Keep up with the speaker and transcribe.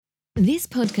This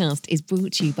podcast is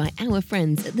brought to you by our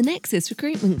friends at the Nexus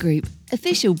Recruitment Group,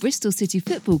 official Bristol City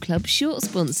Football Club short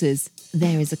sponsors.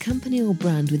 There is a company or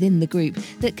brand within the group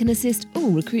that can assist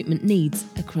all recruitment needs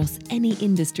across any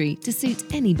industry to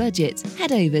suit any budget.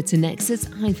 Head over to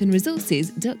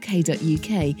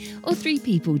nexus-resources.co.uk or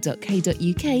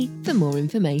 3people.co.uk for more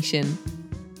information.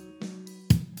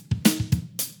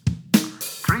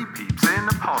 Three Peeps in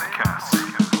a Podcast.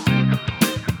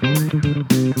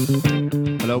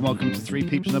 Hello and welcome to Three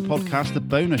Peeps in a Podcast, the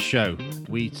bonus show.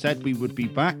 We said we would be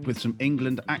back with some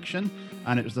England action,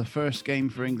 and it was the first game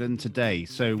for England today.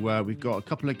 So we've got a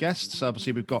couple of guests.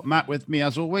 Obviously, we've got Matt with me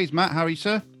as always. Matt, how are you,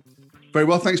 sir? Very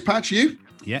well, thanks, Patch. You?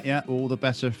 Yeah, all the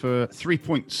better for 3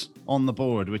 points on the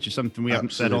board, which is something we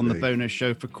haven't said on the bonus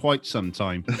show for quite some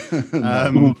time.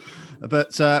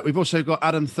 But we've also got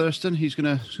Adam Thurston, who's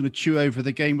going to chew over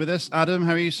the game with us. Adam,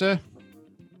 how are you, sir?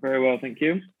 Very well, thank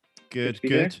you.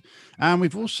 Good. And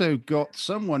we've also got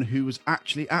someone who was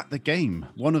actually at the game,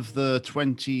 one of the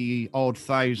 20-odd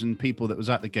thousand people that was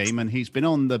at the game, and he's been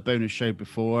on the bonus show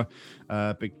before,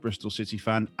 big Bristol City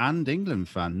fan and England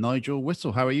fan, Nigel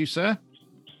Whittle. How are you, sir?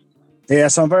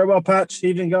 Yes, I'm very well, Patch.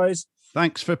 Evening, guys.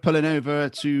 Thanks for pulling over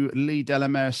to Lee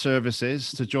Delamere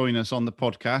Services to join us on the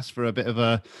podcast for a bit of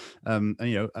a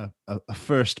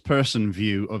first-person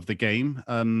view of the game.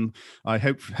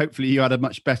 Hopefully you had a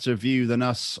much better view than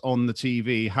us on the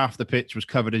TV. Half the pitch was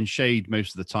covered in shade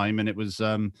most of the time, and it was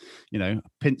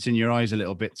pinching your eyes a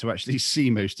little bit to actually see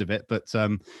most of it. But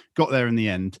got there in the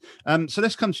end. So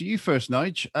let's come to you first,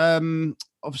 Nige.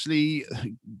 Obviously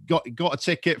got a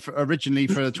ticket originally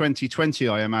for 2020,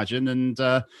 I imagine,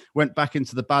 and went back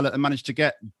into the ballot and managed to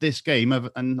get this game,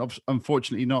 and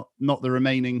unfortunately not the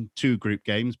remaining two group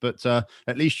games, but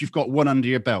at least you've got one under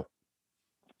your belt.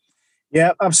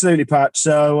 Yeah, absolutely, Pat.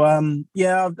 So, I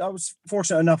was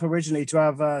fortunate enough originally to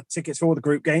have tickets for all the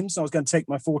group games. I was going to take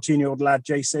my 14-year-old lad,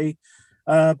 JC,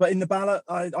 but in the ballot,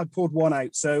 I pulled one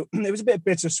out. So it was a bit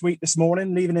bittersweet this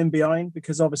morning, leaving him behind,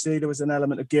 because obviously there was an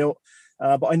element of guilt.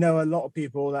 But I know a lot of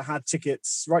people that had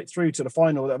tickets right through to the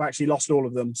final that have actually lost all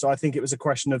of them. So I think it was a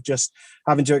question of just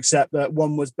having to accept that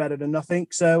one was better than nothing.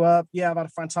 So, I've had a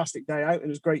fantastic day out. It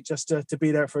was great just to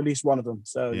be there for at least one of them.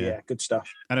 So, yeah, good stuff.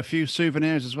 And a few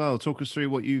souvenirs as well. Talk us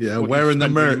through what you... Yeah, wearing the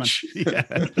merch.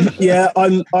 Yeah,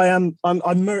 I'm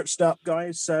merched up,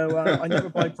 guys. So I never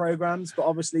buy programs, but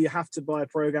obviously you have to buy a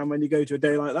program when you go to a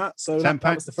day like that. So that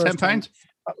was the first £10?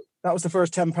 That was the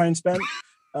first £10 spent.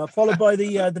 Followed by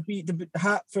the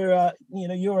hat for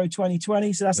Euro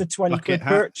 2020, so that's a 20 quid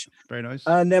perch. Very nice.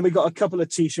 And then we got a couple of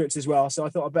t-shirts as well. So I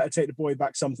thought I'd better take the boy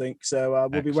back something. So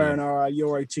we'll be wearing our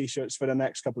Euro t-shirts for the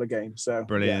next couple of games. So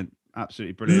brilliant,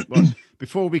 Absolutely brilliant. Well,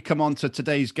 before we come on to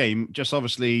today's game, just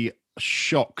obviously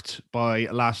shocked by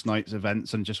last night's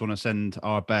events, and just want to send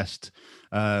our best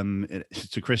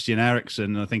to Christian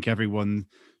Eriksen. I think everyone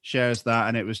shares that,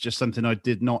 and it was just something I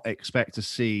did not expect to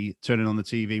see, turning on the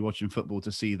TV watching football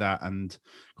to see that, and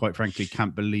quite frankly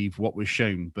can't believe what was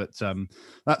shown. But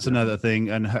that's another thing,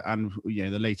 and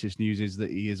the latest news is that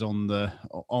he is on the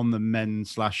men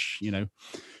 /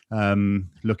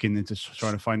 looking into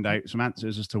trying to find out some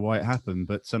answers as to why it happened,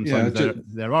 but sometimes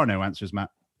there are no answers,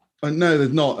 Matt. No,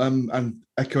 there's not. And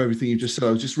echo everything you just said. I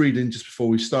was just reading just before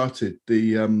we started,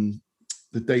 the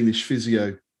Danish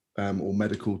physio or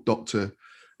medical doctor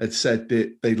had said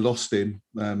that they lost him,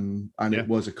 and it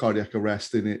was a cardiac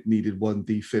arrest, and it needed one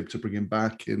defib to bring him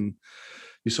back. And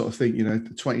you sort of think, the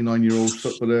 29-year-old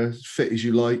footballer, fit as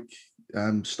you like,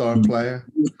 star player.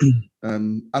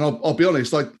 And I'll be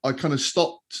honest, I kind of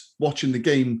stopped watching the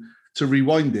game to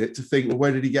rewind it to think, well,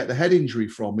 where did he get the head injury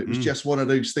from? It was just one of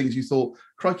those things you thought,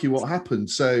 crikey, what happened?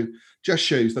 So just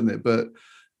shows, doesn't it? But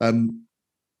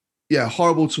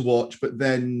horrible to watch. But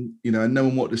then, and no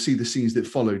one wanted to see the scenes that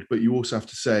followed. But you also have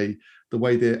to say the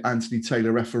way that Anthony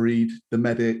Taylor refereed, the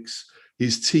medics,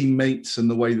 his teammates,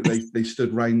 and the way that they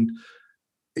stood round.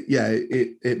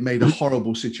 It made a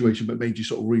horrible situation, but made you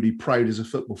sort of really proud as a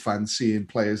football fan seeing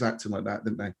players acting like that,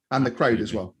 didn't they? And the crowd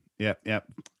as well. Yeah.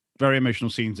 Very emotional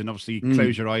scenes, and obviously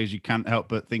close your eyes, you can't help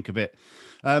but think of it.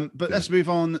 But let's move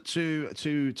on to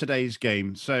today's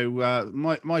game. So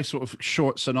my sort of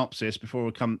short synopsis before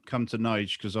we come to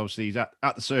Nige, because obviously he's at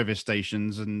the service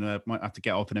stations and might have to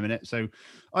get off in a minute. So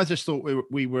I just thought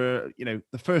we were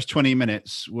the first 20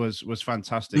 minutes was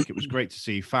fantastic. It was great to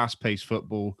see fast-paced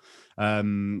football.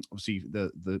 Obviously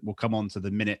we'll come on to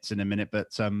the minutes in a minute, but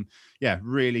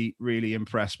really, really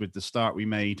impressed with the start we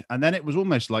made. And then it was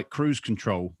almost like cruise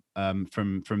control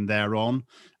from there on,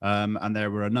 and there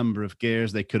were a number of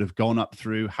gears they could have gone up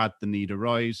through had the need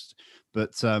arisen.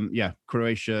 But yeah,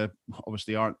 Croatia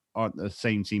obviously aren't the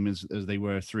same team as they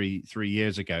were three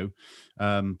years ago.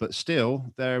 But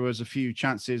still, there was a few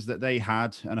chances that they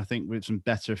had, and I think with some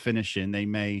better finishing, they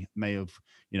may have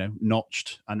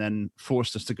notched and then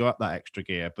forced us to go up that extra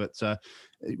gear. But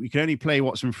we can only play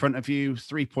what's in front of you.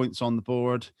 3 points on the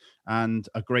board and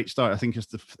a great start. I think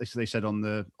they said on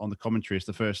the commentary, it's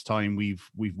the first time we've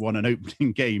won an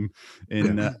opening game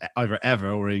in either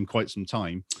ever or in quite some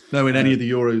time. No, in any of the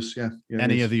Euros,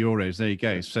 any of the Euros. There you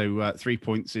go. So 3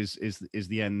 points is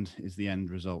the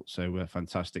end result. So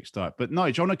fantastic start. But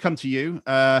Nigel, I want to come to you.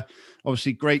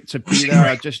 Obviously, great to be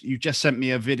there. You just sent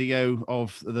me a video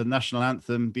of the national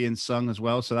anthem being sung as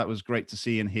well. So that was great to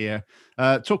see and hear.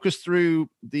 Talk us through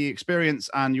the experience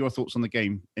and your thoughts on the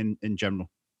game in general.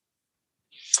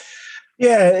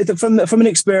 Yeah, from an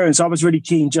experience, I was really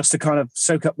keen just to kind of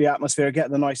soak up the atmosphere, get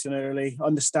there nice and early,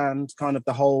 understand kind of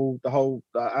the whole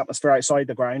atmosphere outside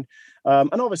the ground,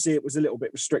 and obviously it was a little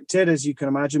bit restricted, as you can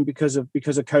imagine, because of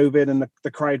COVID and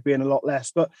the crowd being a lot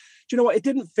less. But do you know what? It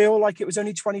didn't feel like it was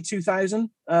only 22,000.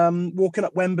 Walking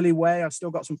up Wembley Way, I've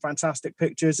still got some fantastic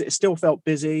pictures. It still felt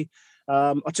busy.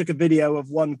 I took a video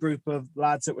of one group of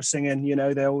lads that were singing,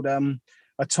 the old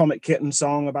Atomic Kitten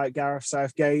song about Gareth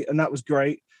Southgate, and that was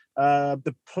great.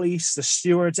 The police, the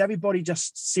stewards, everybody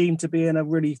just seemed to be in a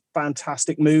really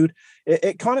fantastic mood.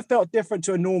 It kind of felt different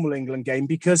to a normal England game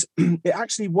because it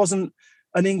actually wasn't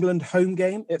an England home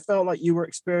game. It felt like you were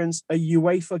experiencing a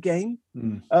UEFA game,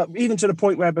 even to the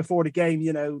point where before the game,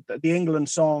 the England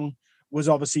song was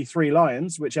obviously Three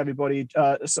Lions, which everybody,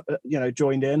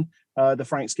 joined in, the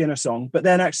Frank Skinner song. But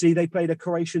then actually they played a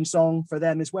Croatian song for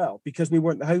them as well because we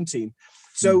weren't the home team.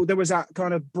 So there was that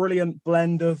kind of brilliant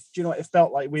blend of, it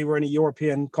felt like we were in a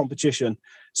European competition.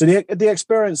 So the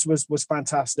experience was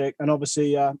fantastic. And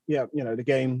obviously, the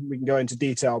game, we can go into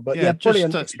detail, but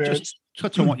brilliant experience. Just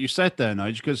touch on what you said there,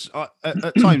 Nigel, because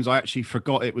at times I actually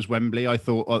forgot it was Wembley. I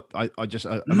thought I just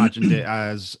imagined it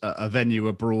as a venue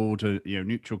abroad,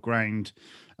 neutral ground.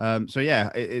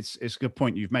 It's a good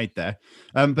point you've made there.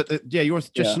 Your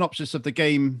synopsis of the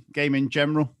game in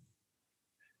general.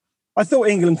 I thought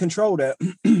England controlled it.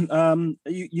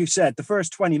 You said the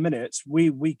first 20 minutes,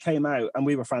 we came out and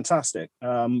we were fantastic.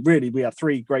 Really, we had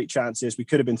 3 great chances. We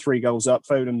could have been 3 goals up.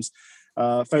 Foden's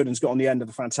got on the end of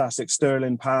a fantastic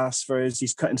Sterling pass for his.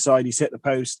 He's cut inside. He's hit the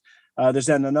post. There's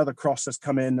then another cross that's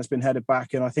come in that's been headed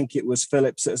back, and I think it was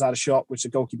Phillips that has had a shot, which the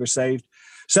goalkeeper saved.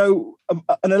 So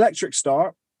an electric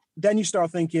start. Then you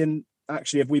start thinking,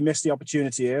 actually, have we missed the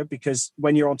opportunity here? Because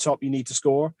when you're on top, you need to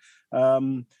score.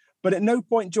 But at no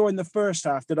point during the first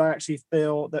half did I actually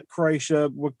feel that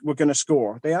Croatia were going to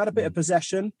score. They had a bit of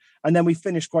possession, and then we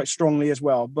finished quite strongly as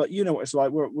well. But you know what it's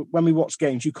like when we watch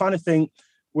games, you kind of think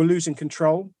we're losing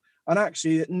control. And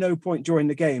actually, at no point during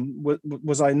the game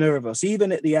was I nervous.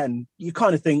 Even at the end, you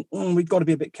kind of think, we've got to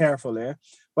be a bit careful here.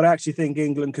 But I actually think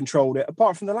England controlled it.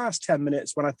 Apart from the last 10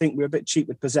 minutes when I think we were a bit cheap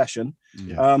with possession,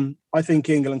 I think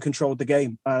England controlled the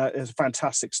game. It was a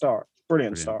fantastic start.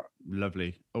 Brilliant start.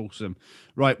 Lovely. Awesome.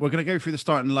 Right. We're going to go through the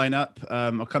starting lineup.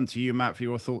 I'll come to you, Matt, for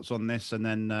your thoughts on this, and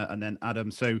then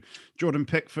Adam. So Jordan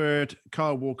Pickford,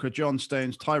 Kyle Walker, John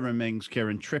Stones, Tyrone Mings,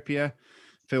 Kieran Trippier,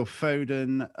 Phil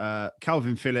Foden,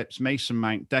 Calvin Phillips, Mason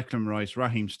Mount, Declan Rice,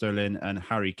 Raheem Sterling, and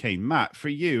Harry Kane. Matt, for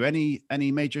you, any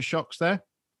major shocks there?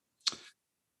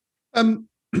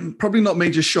 Probably not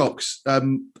major shocks. I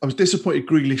was disappointed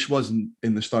Grealish wasn't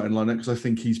in the starting lineup because I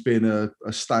think he's been a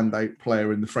standout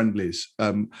player in the friendlies.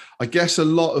 I guess a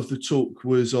lot of the talk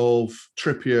was of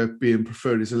Trippier being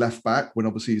preferred as a left back when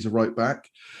obviously he's a right back.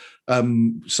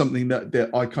 Something that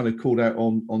I kind of called out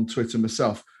on Twitter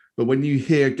myself. But when you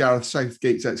hear Gareth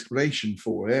Southgate's explanation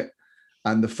for it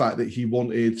and the fact that he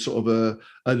wanted sort of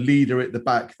a leader at the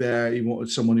back there, he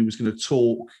wanted someone who was going to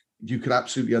talk, you could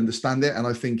absolutely understand it. And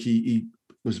I think he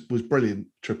was brilliant,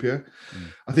 Trippier.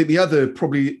 I think the other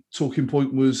probably talking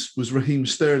point was Raheem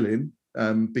Sterling,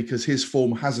 because his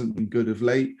form hasn't been good of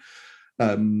late.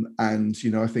 And,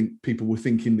 I think people were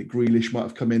thinking that Grealish might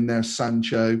have come in there,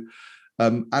 Sancho.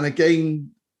 And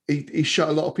again, he shut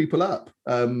a lot of people up.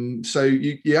 So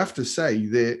you have to say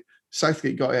that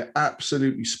Southgate got it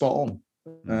absolutely spot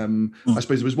on. I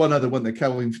suppose there was one other one that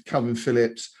Calvin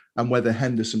Phillips and whether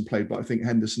Henderson played, but I think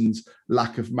Henderson's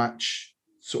lack of match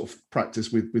sort of practice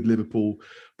with Liverpool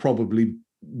probably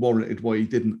warranted why he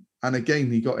didn't. And again,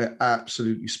 he got it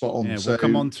absolutely spot on. Yeah, we'll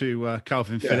come on to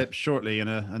Calvin Phillips shortly and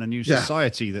a new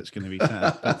society that's going to be set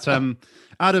up. But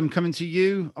Adam, coming to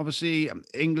you, obviously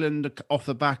England off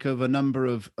the back of a number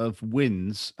of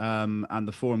wins and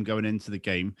the form going into the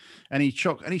game. Any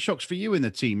shocks for you in the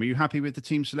team? Are you happy with the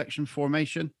team selection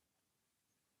formation?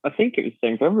 I think it was the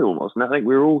same for everyone, wasn't it? I think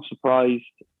we were all surprised.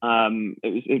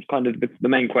 It was kind of the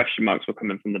main question marks were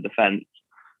coming from the defence.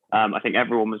 I think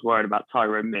everyone was worried about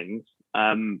Tyrone Mings.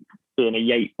 Being a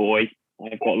Yate boy,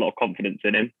 I've got a lot of confidence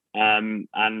in him.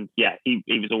 And yeah, he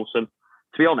was awesome.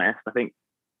 To be honest, I think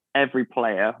every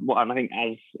player, and I think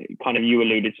as kind of you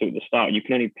alluded to at the start, you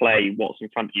can only play what's in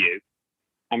front of you.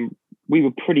 And we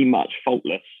were pretty much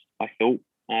faultless, I thought.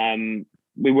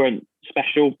 We weren't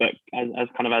special, but as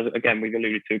again, we've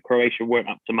alluded to, Croatia weren't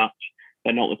up to much.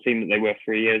 They're not the team that they were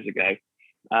 3 years ago.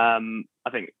 I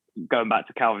think going back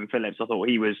to Calvin Phillips, I thought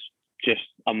he was just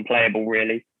unplayable,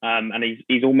 really. And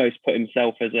he's almost put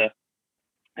himself as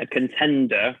a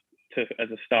contender as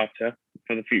a starter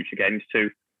for the future games too.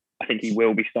 I think he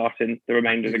will be starting the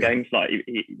remainder of the games. Like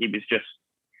he was just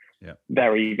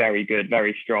very, very good,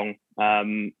 very strong.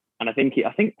 And I think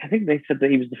they said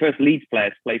that he was the first Leeds player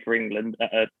to play for England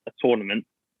at a tournament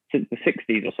since the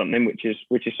 60s or something, which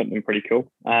is something pretty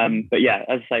cool. But yeah,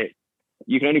 as I say,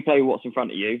 you can only play what's in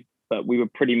front of you, but we were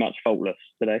pretty much faultless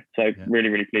today. So really,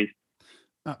 really pleased.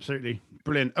 Absolutely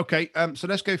brilliant. Okay, so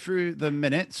let's go through the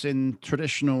minutes in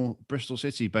traditional Bristol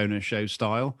City bonus show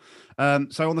style.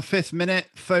 So on the 5th minute,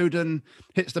 Foden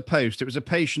hits the post. It was a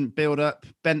patient build-up,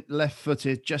 bent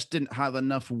left-footed, just didn't have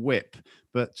enough whip,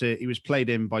 but he was played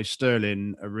in by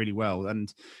Sterling really well.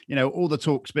 And, you know, all the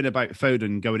talk's been about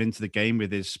Foden going into the game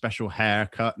with his special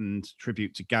haircut and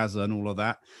tribute to Gaza and all of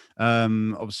that.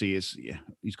 Obviously,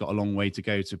 he's got a long way to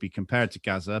go to be compared to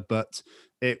Gaza, but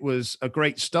it was a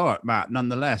great start, Matt,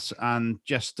 nonetheless. And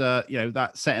just,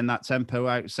 that setting that tempo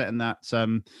out, setting that,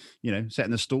 setting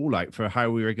the stall out for how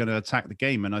we were going to attack the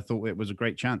game. And I thought it was a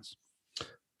great chance.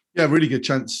 Yeah, really good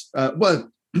chance. I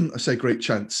say great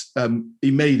chance. He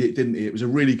made it, didn't he? It was a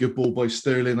really good ball by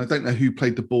Sterling. I don't know who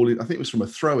played the ball in. I think it was from a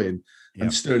throw-in,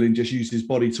 and Sterling just used his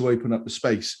body to open up the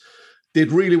space.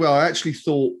 Did really well. I actually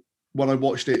thought when I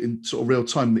watched it in sort of real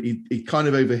time that he kind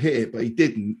of overhit it, but he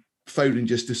didn't. Foden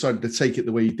just decided to take it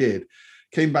the way he did,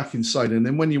 came back inside, and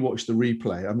then when you watch the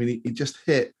replay, I mean, he just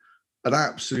hit an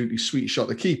absolutely sweet shot.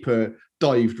 The keeper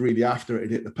dived really after it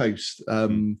and hit the post.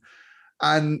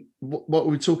 And what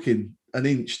were we talking? An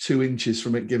inch, 2 inches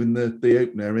from it, given the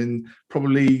opener, and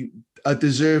probably a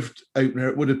deserved opener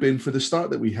it would have been for the start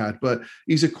that we had. But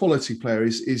he's a quality player.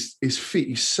 His feet,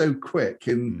 he's so quick.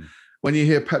 And when you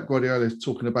hear Pep Guardiola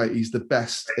talking about he's the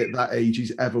best at that age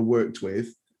he's ever worked with,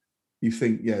 you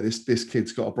think, yeah, this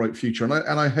kid's got a bright future. And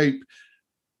I hope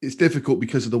it's difficult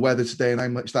because of the weather today and how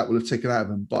much that will have taken out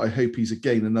of him. But I hope he's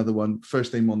again another one,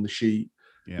 first name on the sheet.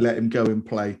 Yeah. Let him go and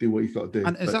play, do what he's got to do.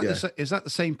 And is that the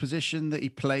same position that he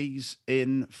plays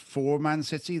in for Man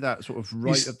City, that sort of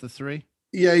of the three?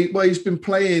 Yeah, he's been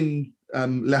playing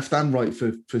left and right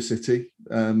for City.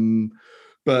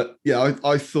 But yeah,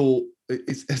 I thought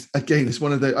it's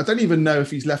one of the, I don't even know if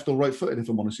he's left or right footed, if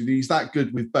I'm honest with you. He's that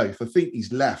good with both. I think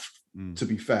he's left, to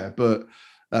be fair, but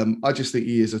I just think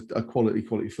he is a quality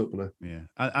footballer. Yeah.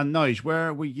 And Nige,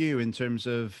 where were you in terms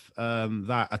of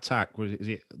that attack? Is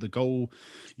it the goal?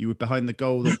 You were behind the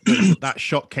goal that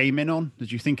shot came in on?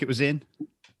 Did you think it was in?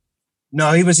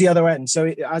 No, he was the other end. So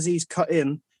as he's cut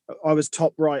in, I was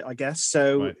top right, I guess.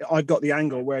 So I got the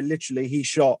angle where literally he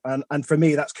shot. And for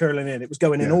me, that's curling in. It was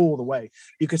going in all the way.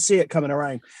 You could see it coming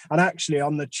around. And actually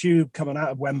on the tube coming out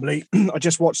of Wembley, I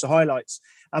just watched the highlights.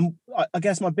 And I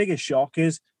guess my biggest shock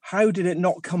is, how did it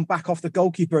not come back off the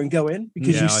goalkeeper and go in?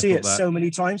 Because you see it so many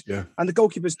times. Yeah. And the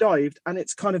goalkeeper's dived and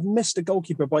it's kind of missed the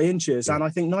goalkeeper by inches. Yeah. And I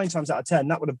think 9 times out of 10,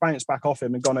 that would have bounced back off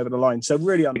him and gone over the line. So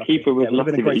really unlucky. The keeper was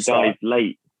lucky that he dived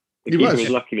late. The keeper was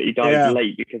lucky that he dived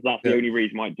late, because that's the only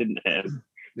reason why it didn't hit him.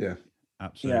 Yeah.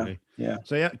 Absolutely. Yeah.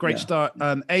 So great start.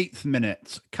 8th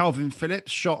minute, Calvin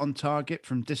Phillips shot on target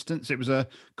from distance. It was a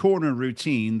corner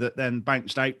routine that then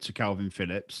bounced out to Calvin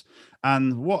Phillips.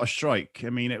 And what a strike.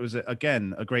 I mean, it was,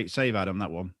 again, a great save, Adam,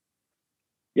 that one.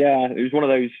 Yeah, it was one of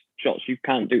those shots you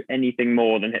can't do anything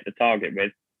more than hit the target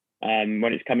with.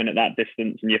 When it's coming at that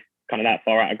distance and you're kind of that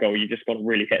far out of goal, you just got to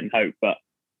really hit and hope. But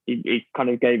he kind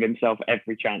of gave himself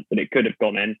every chance that it could have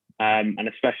gone in. And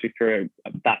especially through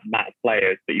that amount of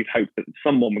players, that you'd hope that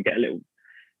someone would get a little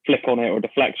flick on it or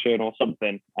deflection or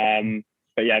something.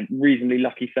 But yeah, reasonably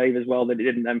lucky save as well that it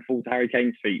didn't then fall to Harry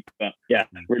Kane's feet. But yeah,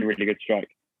 really, really good strike.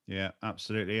 Yeah,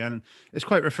 absolutely. And it's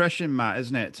quite refreshing, Matt,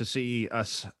 isn't it, to see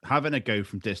us having a go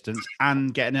from distance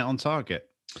and getting it on target.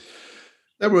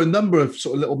 There were a number of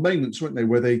sort of little moments, weren't they,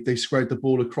 where they squared the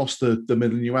ball across the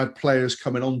middle and you had players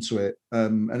coming onto it.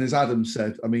 And as Adam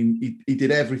said, I mean, he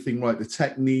did everything right. The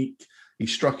technique, he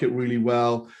struck it really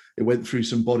well. It went through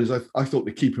some bodies. I thought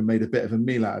the keeper made a bit of a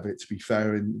meal out of it, to be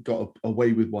fair, and got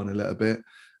away with one a little bit.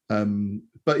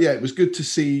 But yeah, it was good to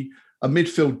see a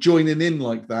midfield joining in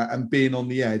like that and being on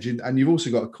the edge. And you've also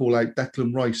got to call out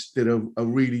Declan Rice did a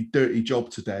really dirty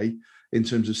job today in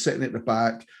terms of sitting at the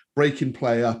back, breaking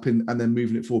play up and then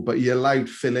moving it forward. But he allowed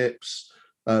Phillips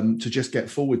to just get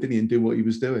forward, didn't he, and do what he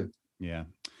was doing. Yeah.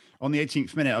 On the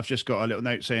 18th minute, I've just got a little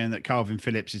note saying that Calvin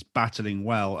Phillips is battling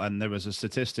well, and there was a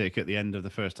statistic at the end of the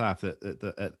first half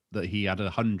that he had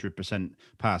 100%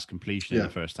 pass completion in the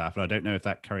first half, and I don't know if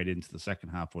that carried into the second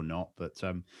half or not. But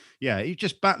he's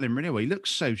just battling really well. He looks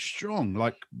so strong,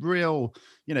 like real.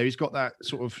 He's got that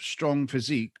sort of strong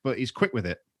physique, but he's quick with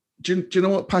it. Do you know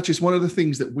what, Patch? It's one of the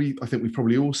things that I think we've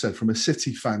probably all said from a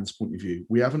City fan's point of view.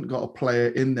 We haven't got a player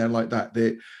in there like that.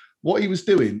 What he was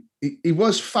doing, he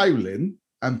was fouling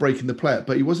and breaking the play up,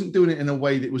 but he wasn't doing it in a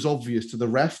way that was obvious to the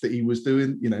ref that he was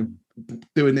doing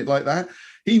it like that.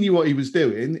 He knew what he was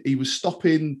doing. He was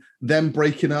stopping them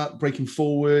breaking up, breaking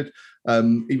forward.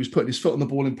 He was putting his foot on the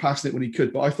ball and passing it when he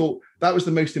could. But I thought that was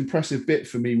the most impressive bit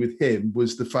for me with him,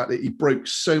 was the fact that he broke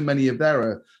so many of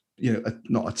their,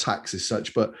 not attacks as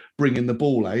such, but bringing the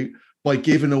ball out by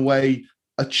giving away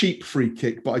a cheap free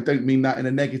kick. But I don't mean that in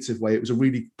a negative way. It was a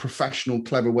really professional,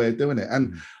 clever way of doing it.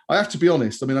 And I have to be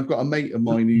honest, I've got a mate of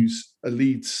mine who's a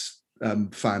Leeds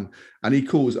fan, and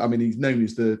he's known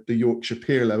as the Yorkshire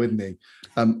Pirlo, isn't he?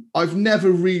 I've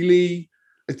never really,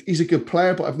 he's a good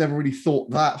player, but I've never really thought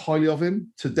that highly of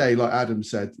him. Today, like Adam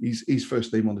said, he's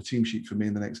first name on the team sheet for me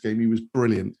in the next game. He was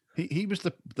brilliant. He was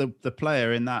the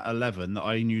player in that 11 that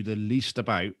I knew the least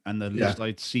about and the least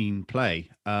I'd seen play.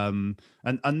 And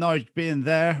Nige being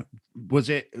there, was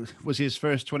his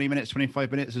first 20 minutes,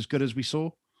 25 minutes as good as we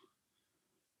saw?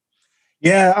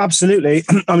 Yeah, absolutely.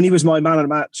 He was my man of the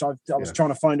match. I was trying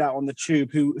to find out on the tube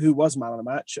who was man of the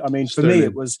match. For Sterling. me,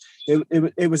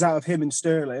 it was out of him and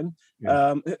Sterling.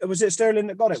 Yeah. Was it Sterling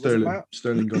that got it?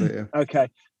 Sterling got it. Yeah. Okay.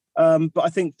 But I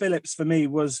think Phillips for me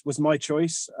was my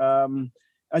choice.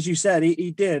 As you said,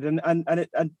 he did, and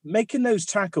making those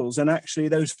tackles and actually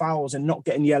those fouls and not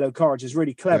getting yellow cards is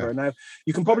really clever. Yeah. Now,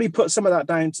 you can probably put some of that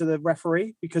down to the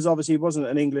referee, because obviously he wasn't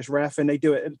an English ref and they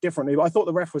do it differently. But I thought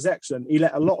the ref was excellent. He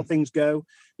let a lot of things go.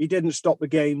 He didn't stop the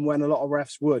game when a lot of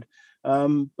refs would.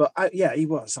 He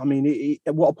was.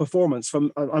 What a performance!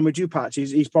 I'm with you, Patch.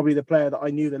 He's probably the player that I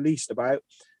knew the least about,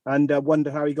 and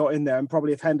wondered how he got in there. And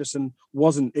probably if Henderson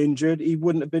wasn't injured, he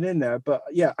wouldn't have been in there. But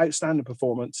yeah, outstanding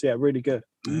performance. Yeah, really good.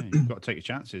 Yeah, you've got to take your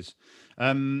chances.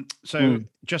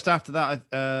 Just after that,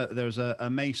 there was a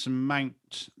Mason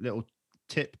Mount little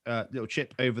chip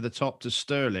over the top to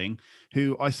Sterling,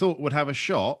 who I thought would have a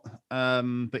shot,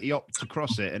 but he opted to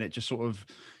cross it, and it just sort of,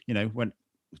 went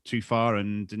too far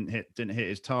and didn't hit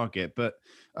his target. But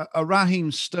a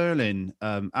Raheem Sterling,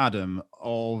 Adam,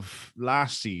 of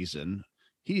last season,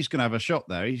 he's going to have a shot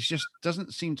there. He just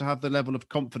doesn't seem to have the level of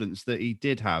confidence that he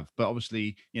did have. But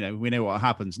obviously, we know what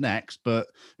happens next. But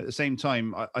at the same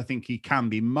time, I think he can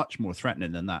be much more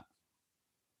threatening than that.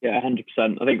 Yeah, 100%.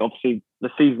 I think obviously the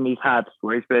season he's had,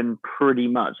 where he's been pretty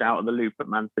much out of the loop at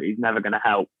Man City, he's never going to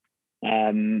help.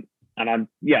 And I'm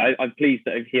pleased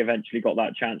that he eventually got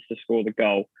that chance to score the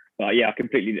goal. But yeah, I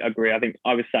completely agree. I think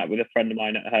I was sat with a friend of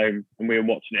mine at home and we were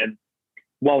watching it.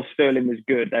 While Sterling was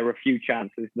good, there were a few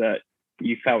chances that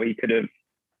you felt he could have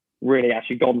really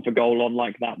actually gone for goal on,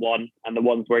 like that one. And the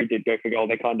ones where he did go for goal,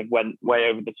 they kind of went way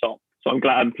over the top. So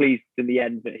I'm pleased in the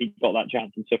end that he got that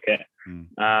chance and took it.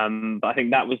 But I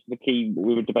think that was the key.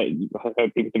 We were debating, I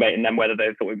heard people debating then whether they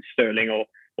thought it was Sterling or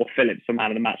Phillips for man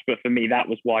of the match. But for me, that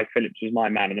was why Phillips was my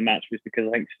man of the match, was because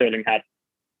I think Sterling had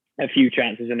a few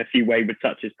chances and a few wayward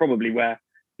touches, probably where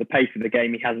the pace of the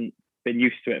game, he hasn't been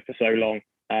used to it for so long.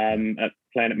 At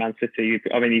playing at Man City,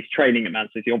 he's training at Man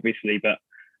City, obviously, but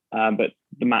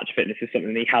the match fitness is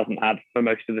something he hasn't had for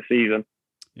most of the season.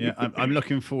 Yeah, I'm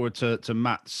looking forward to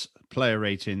Matt's player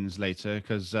ratings later,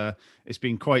 because it's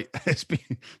been quite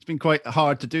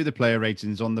hard to do the player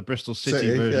ratings on the Bristol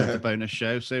City version of the bonus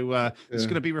show. So it's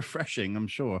going to be refreshing, I'm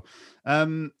sure.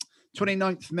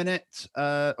 26th minute.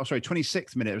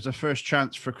 It was a first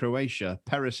chance for Croatia.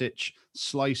 Perisic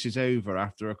slices over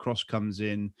after a cross comes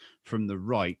in from the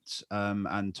right,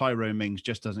 and Tyrone Mings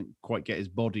just doesn't quite get his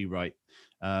body right.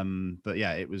 But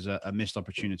yeah, it was a missed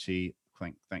opportunity.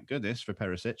 Thank goodness for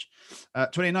Perisic.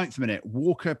 29th minute,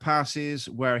 Walker passes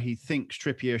where he thinks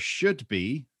Trippier should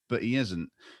be, but he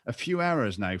isn't. A few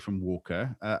errors now from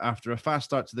Walker. After a fast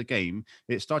start to the game,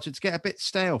 it started to get a bit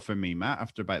stale for me, Matt,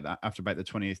 after about the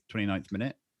 29th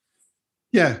minute.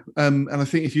 Yeah, and I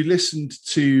think if you listened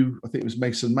to, I think it was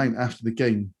Mason Mount after the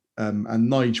game,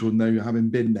 and Nigel will know, having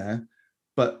been there,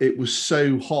 but it was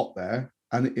so hot there.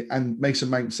 And Mason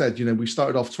Mount said, we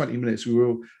started off 20 minutes,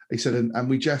 he said, and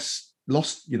we just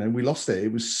lost, we lost it.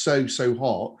 It was so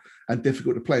hot. and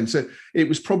difficult to play. And so it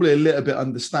was probably a little bit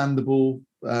understandable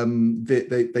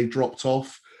that they dropped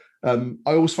off. I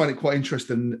always find it quite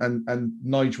interesting, and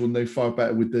Nigel will know far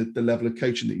better with the level of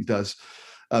coaching that he does.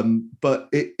 But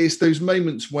it's those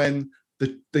moments when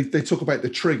they talk about the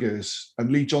triggers,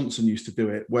 and Lee Johnson used to do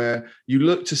it, where you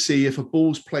look to see if a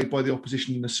ball's played by the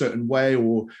opposition in a certain way,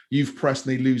 or you've pressed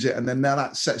and they lose it, and then now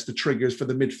that sets the triggers for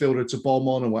the midfielder to bomb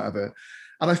on or whatever.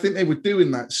 And I think they were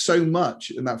doing that so much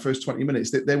in that first 20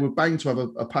 minutes that they were bound to have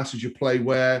a passage of play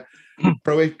where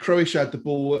Croatia had the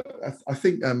ball. I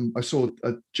think I saw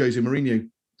a Jose Mourinho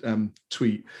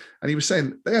tweet, and he was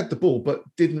saying they had the ball but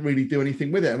didn't really do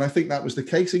anything with it. And I think that was the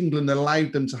case. England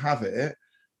allowed them to have it,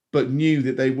 but knew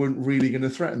that they weren't really going to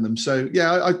threaten them. So,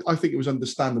 yeah, I think it was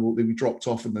understandable that we dropped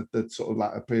off in the sort of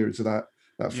latter periods of that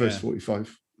first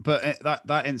 45. But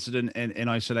that incident in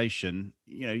isolation,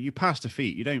 you pass the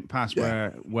feet. You don't pass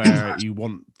where you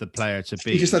want the player to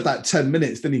be. He just had that 10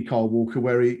 minutes, didn't he, Carl Walker,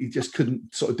 where he just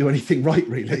couldn't sort of do anything right,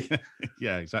 really.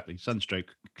 Yeah, exactly.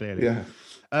 Sunstroke, clearly. Yeah.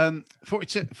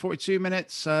 42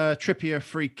 minutes, Trippier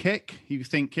free kick. You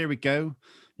think, here we go,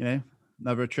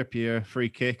 another Trippier free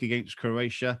kick against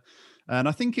Croatia. And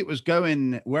I think it was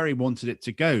going where he wanted it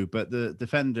to go, but the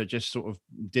defender just sort of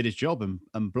did his job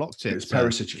and blocked it. It was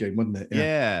Perisic again, wasn't it?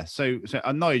 Yeah. So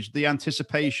Nigel, the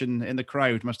anticipation in the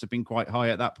crowd must have been quite high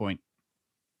at that point.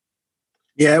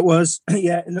 Yeah, it was.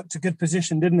 Yeah, it looked a good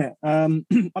position, didn't it?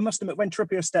 I must admit, when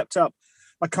Trippier stepped up,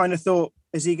 I kind of thought,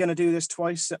 is he going to do this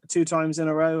two times in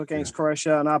a row against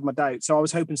Croatia? And I had my doubts. So I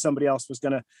was hoping somebody else was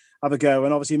going to have a go.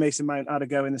 And obviously Mason Mount had a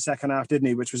go in the second half, didn't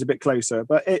he? Which was a bit closer.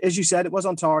 But as you said, it was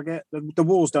on target. The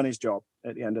wall's done his job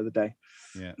at the end of the day.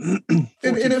 Yeah.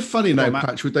 Isn't it funny now,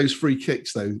 Patch, with those free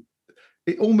kicks, though?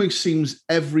 It almost seems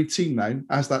every team now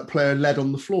has that player led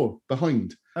on the floor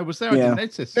behind. I was there. I didn't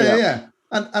notice. Yeah.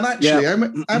 And actually,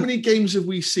 how many games have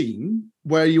we seen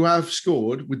where you have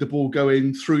scored with the ball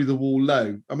going through the wall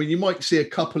low? I mean, you might see a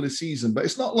couple a season, but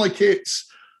it's not like it's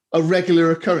a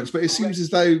regular occurrence. But it seems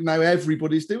as though now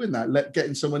everybody's doing that,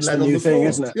 getting someone led on the floor,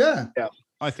 isn't it? Yeah.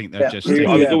 I think they're just.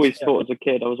 I was always taught as a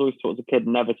kid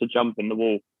never to jump in the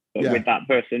wall. But with that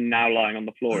person now lying on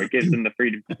the floor, it gives them the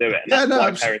freedom to do it. And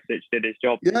that's why Perisic did his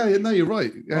job. Yeah, no, you're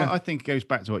right. Yeah. Well, I think it goes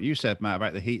back to what you said, Matt,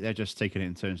 about the heat. They're just taking it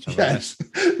in turns. Yes.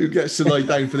 Who gets to lie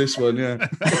down for this one? Yeah.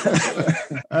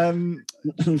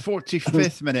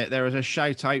 45th minute, there was a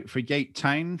shout out for Yate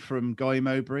Town from Guy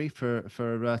Mowbray for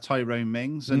Tyrone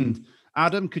Mings. And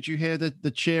Adam, could you hear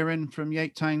the cheering from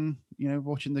Yate Town,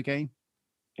 watching the game?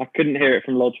 I couldn't hear it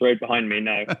from Lodge Road behind me,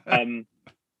 no.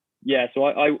 Yeah, so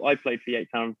I played for Yate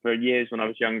Town for years when I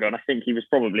was younger, and I think he was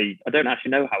probably, I don't actually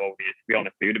know how old he is, to be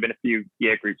honest. He would have been a few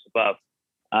year groups above.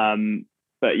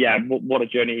 But yeah, what a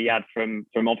journey he had from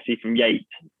Yate.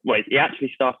 Well, he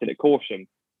actually started at Corsham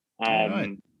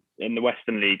in the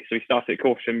Western League. So he started at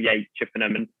Corsham, Yate,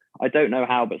 Chippenham, and I don't know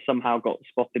how, but somehow got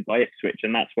spotted by Ipswich,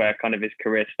 and that's where kind of his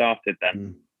career started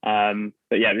then.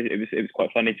 But yeah, it was quite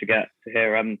funny to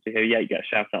hear Yate get a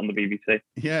shout out on the BBC.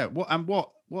 Yeah, what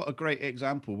a great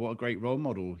example! What a great role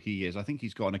model he is. I think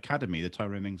he's got an academy, the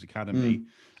Tyrone Mings Academy.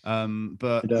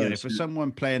 But for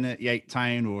someone playing at Yate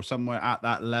Town or somewhere at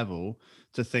that level,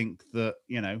 to think that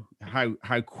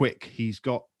how quick he's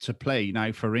got to play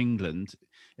now for England.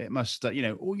 It must,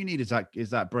 all you need is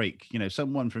that break.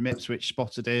 Someone from Ipswich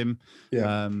spotted him.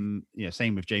 Yeah.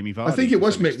 Same with Jamie Vardy. I think it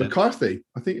was Mick McCarthy.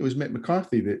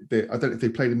 that I don't know if they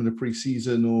played him in a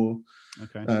pre-season or.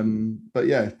 Okay. But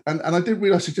yeah, and I didn't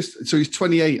realise so he's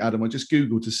 28, Adam. I just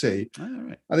Googled to see. Oh,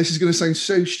 right. And this is going to sound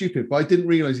so stupid, but I didn't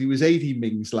realise he was AD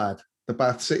Mings' lad, the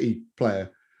Bath City player.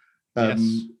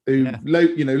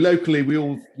 Locally we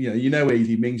all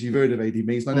AD Mings, you've heard of AD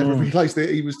Mings, and I never realised that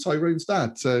he was Tyrone's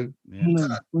dad. So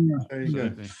there you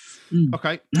go.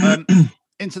 Okay.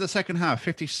 Into the second half,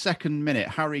 52nd minute,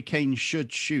 Harry Kane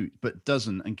should shoot but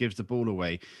doesn't and gives the ball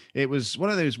away. It was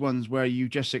one of those ones where you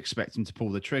just expect him to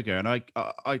pull the trigger, and I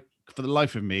for the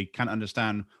life of me can't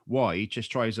understand why. He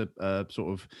just tries a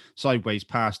sort of sideways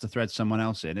pass to thread someone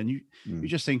else in, and you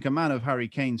just think a man of Harry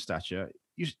Kane's stature.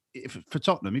 For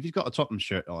Tottenham, if he's got a Tottenham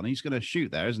shirt on, he's going to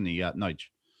shoot there, isn't he, Nige?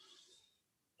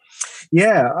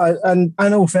 Yeah, and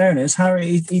all fairness,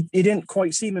 Harry, he didn't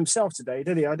quite seem himself today,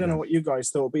 did he? I don't know what you guys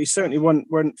thought, but he certainly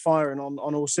weren't firing on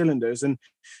all cylinders. And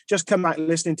just come back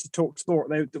listening to Talk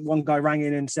Sport, one guy rang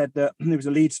in and said that he was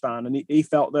a Leeds fan, and he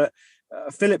felt that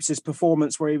Phillips's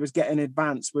performance where he was getting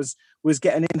advanced was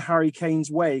getting in Harry Kane's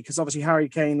way, because obviously Harry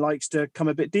Kane likes to come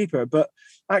a bit deeper. But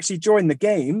actually during the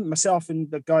game, myself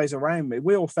and the guys around me,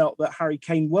 we all felt that Harry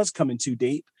Kane was coming too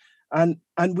deep. And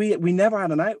we never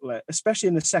had an outlet, especially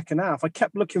in the second half. I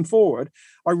kept looking forward.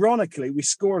 Ironically, we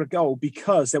scored a goal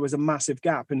because there was a massive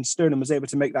gap and Sterling was able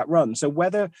to make that run. So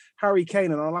whether Harry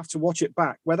Kane, and I'll have to watch it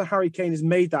back, whether Harry Kane has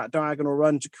made that diagonal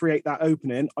run to create that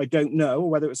opening, I don't know, or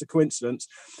whether it's a coincidence.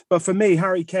 But for me,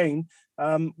 Harry Kane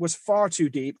was far too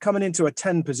deep, coming into a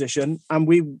 10 position, and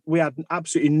we had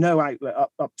absolutely no outlet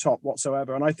up top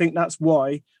whatsoever. And I think that's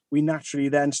why we naturally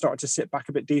then started to sit back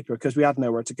a bit deeper, because we had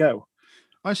nowhere to go.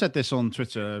 I said this on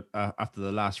Twitter after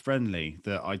the last friendly,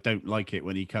 that I don't like it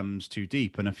when he comes too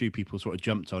deep, and a few people sort of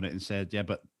jumped on it and said, "Yeah,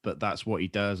 but that's what he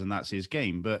does, and that's his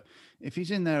game." But if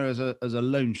he's in there as a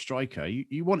lone striker,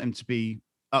 you want him to be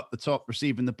up the top,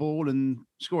 receiving the ball and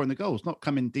scoring the goals, not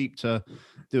coming deep to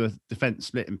do a defense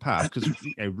splitting pass. Because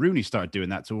Rooney started doing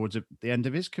that towards the end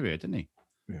of his career, didn't he?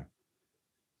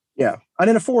 Yeah, and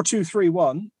in a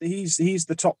 4-2-3-1, he's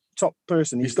the top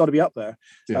person. He's got to be up there.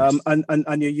 Yes.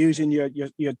 And you're using your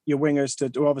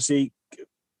wingers to obviously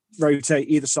rotate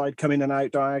either side, come in and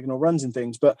out, diagonal runs and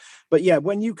things. But yeah,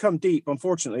 when you come deep,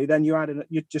 unfortunately, then you're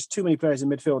just too many players in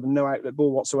midfield and no outlet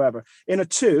ball whatsoever. In a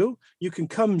 2, you can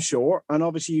come short, and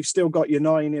obviously you've still got your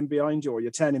 9 in behind you or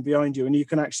your 10 in behind you, and you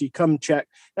can actually come check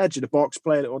edge of the box,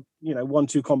 play a little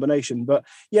 1-2 combination. But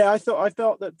yeah, I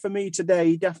felt that for me today,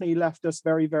 he definitely left us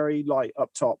very, very light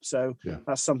up top. So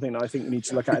that's something that I think we need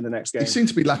to look at in the next game. He seemed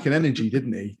to be lacking energy,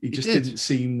 didn't he? He just didn't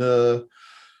seem the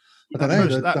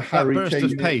Harry burst Kane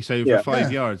of pace over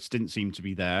 5 yards didn't seem to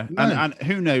be there. No. And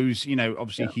who knows,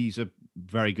 obviously he's a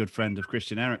very good friend of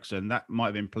Christian Eriksen. That might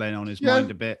have been playing on his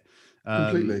mind a bit.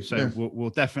 Completely. So we'll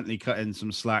definitely cut in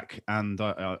some slack, and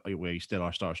he's still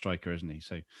our star striker, isn't he?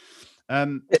 So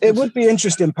it would be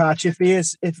interesting, Patch, if he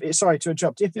is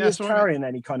carrying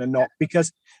any kind of knock,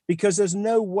 because there's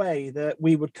no way that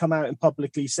we would come out and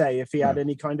publicly say if he had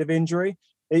any kind of injury.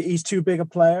 He's too big a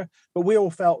player, but we all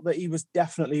felt that he was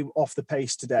definitely off the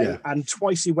pace today. Yeah. And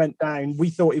twice he went down. We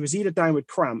thought he was either down with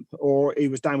cramp or he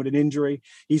was down with an injury.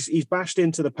 He's bashed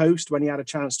into the post when he had a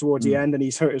chance towards the end, and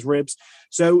he's hurt his ribs.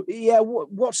 So yeah,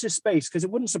 watch this space, because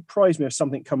it wouldn't surprise me if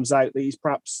something comes out that he's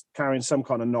perhaps carrying some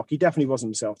kind of knock. He definitely wasn't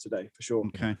himself today, for sure.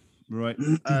 Okay, right.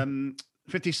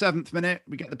 57th minute,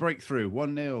 we get the breakthrough,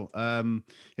 1-0.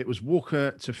 It was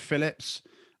Walker to Phillips.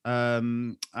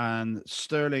 And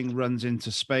Sterling runs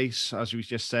into space, as we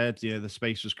just said. The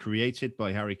space was created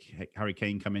by Harry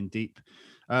Kane coming deep,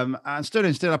 and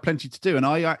Sterling still had plenty to do. And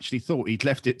I actually thought he'd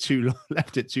left it too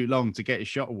long to get his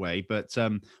shot away, but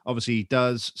obviously he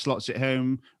does, slots it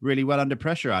home really well under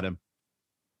pressure. Adam.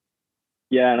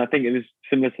 Yeah, and I think it was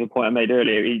similar to the point I made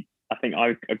earlier. I think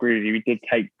I agree with you. He did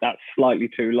take that slightly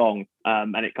too long,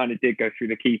 and it kind of did go through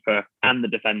the keeper and the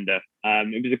defender.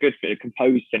 It was a good,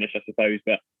 composed finish, I suppose,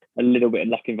 but a little bit of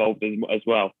luck involved as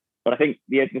well. But I think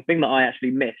the thing that I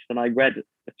actually missed, and I read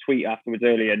a tweet afterwards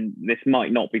earlier, and this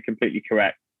might not be completely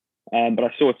correct, but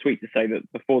I saw a tweet to say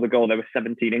that before the goal there were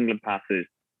 17 England passes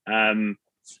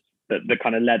that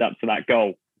kind of led up to that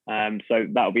goal. So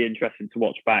that'll be interesting to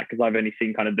watch back, because I've only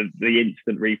seen kind of the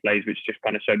instant replays, which just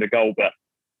kind of show the goal, but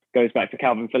goes back to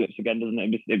Calvin Phillips again, doesn't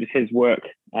it? It was his work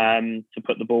to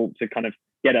put the ball, to kind of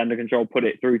get it under control, put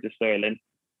it through to Sterling.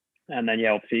 And then,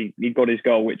 obviously he got his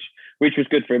goal, which was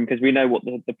good for him, because we know what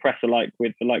the press are like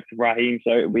with the likes of Raheem.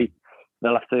 So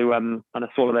they'll have to kind of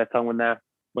swallow their tongue when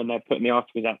they're putting the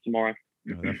articles out tomorrow.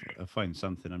 I'll find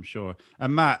something, I'm sure.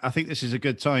 And Matt, I think this is a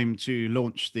good time to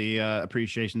launch the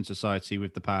Appreciation Society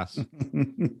with the pass.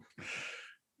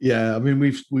 Yeah, I mean,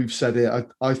 we've said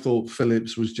it. I thought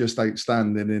Phillips was just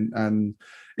outstanding, and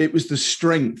it was the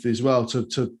strength as well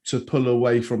to pull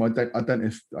away from. I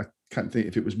can't think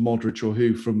if it was Modric or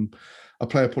who from a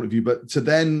player point of view, but to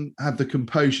then have the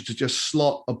composure to just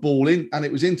slot a ball in, and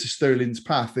it was into Sterling's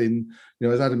path.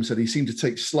 As Adam said, he seemed to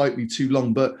take slightly too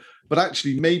long, but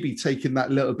actually maybe taking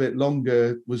that little bit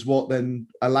longer was what then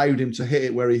allowed him to hit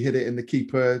it where he hit it, and the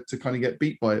keeper to kind of get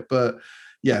beat by it. But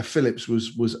yeah, Phillips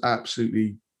was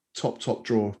absolutely top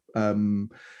draw. And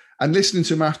listening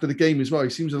to him after the game as well, he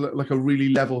seems like a really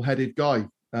level-headed guy.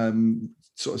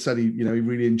 Sort of said he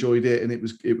really enjoyed it, and it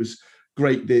was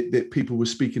great that people were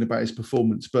speaking about his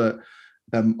performance. But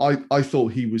I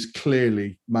thought he was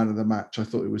clearly man of the match. I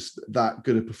thought it was that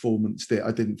good a performance that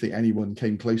I didn't think anyone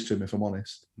came close to him, if I'm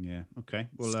honest. Yeah, okay.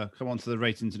 We'll come on to the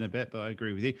ratings in a bit, but I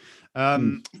agree with you.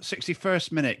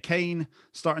 61st minute, Kane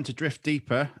starting to drift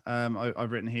deeper.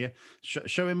 I've written here.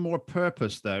 Showing more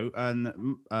purpose, though,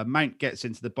 and Mount gets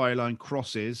into the byline,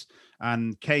 crosses,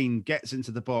 and Kane gets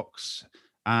into the box,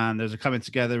 and there's a coming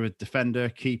together with defender,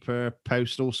 keeper,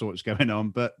 post, all sorts going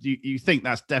on. But you think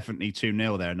that's definitely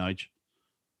 2-0 there, Nigel?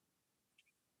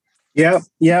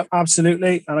 Yeah,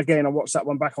 absolutely. And again, I watched that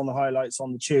one back on the highlights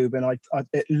on the tube, and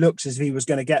it looks as if he was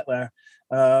going to get there.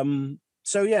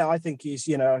 So yeah, I think he's,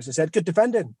 as I said, good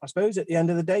defending. I suppose at the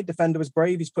end of the day, defender was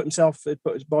brave. He's put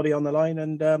his body on the line,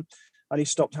 and he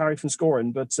stopped Harry from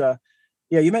scoring. But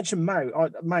yeah, you mentioned Mount.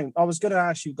 I was going to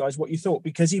ask you guys what you thought,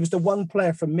 because he was the one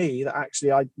player for me that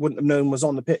actually I wouldn't have known was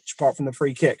on the pitch apart from the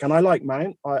free kick. And I like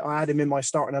Mount. I had him in my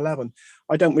starting 11.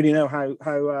 I don't really know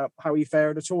how he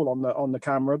fared at all on the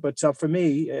camera, but for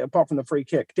me, apart from the free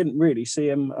kick, didn't really see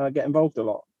him get involved a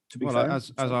lot. To be fair,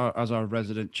 as our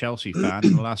resident Chelsea fan,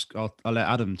 I'll let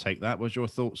Adam take that. What's your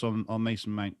thoughts on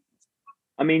Mason Mount?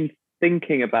 I mean,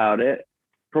 thinking about it,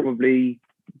 probably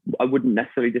I wouldn't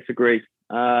necessarily disagree.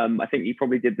 I think he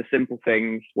probably did the simple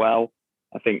things well.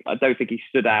 I don't think he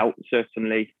stood out,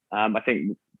 certainly. I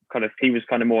think he was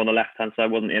kind of more on the left-hand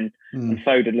side, wasn't he? And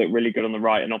Foden looked really good on the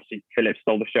right. And obviously Phillips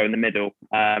stole the show in the middle,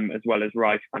 as well as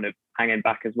Rice kind of hanging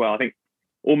back as well. I think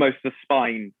almost the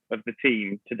spine of the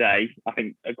team today, I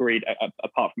think, agreed,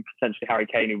 apart from potentially Harry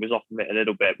Kane, who was off of it a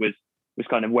little bit, was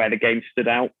kind of where the game stood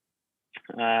out.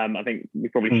 I think we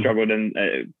probably struggled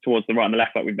towards the right and the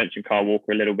left, like we mentioned Kyle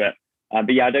Walker a little bit.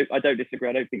 But yeah, I don't disagree.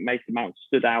 I don't think Mason Mount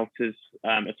stood out as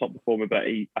a top performer, but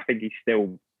I think he's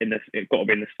still got to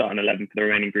be in the starting 11 for the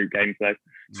remaining group games, though,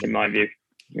 in my view.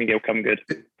 I think he'll come good.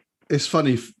 It's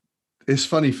funny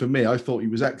for me. I thought he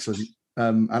was excellent.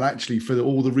 And actually, for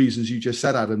all the reasons you just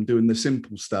said, Adam, doing the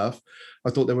simple stuff,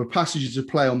 I thought there were passages of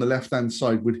play on the left-hand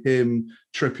side with him,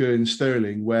 Trippier and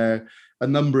Sterling, where a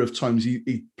number of times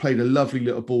he played a lovely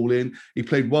little ball in. He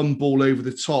played one ball over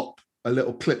the top, a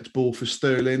little clipped ball for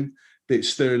Sterling, that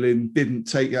Sterling didn't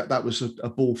take. That was a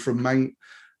ball from Mount.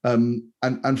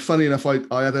 And funny enough,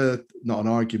 I had not an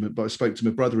argument, but I spoke to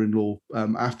my brother-in-law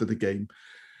after the game,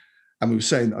 and I was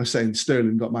saying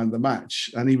Sterling got man of the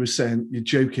match, and he was saying, "You're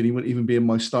joking, he wouldn't even be in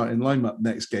my starting lineup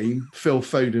next game." Phil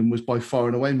Foden was by far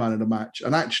and away man of the match.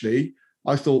 And actually,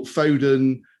 I thought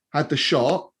Foden had the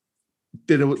shot,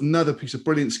 did another piece of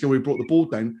brilliant skill where he brought the ball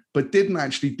down, but didn't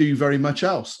actually do very much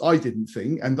else, I didn't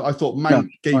think. And I thought Mount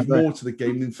gave more to the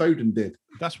game than Foden did.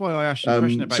 That's why I asked you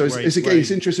the question about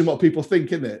it's interesting what people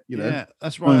think, isn't it? Yeah,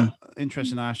 that's why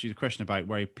interesting I asked you the question about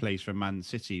where he plays for Man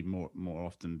City more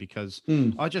often, because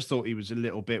I just thought he was a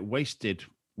little bit wasted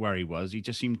where he was. He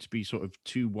just seemed to be sort of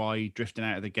too wide, drifting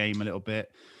out of the game a little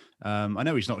bit. I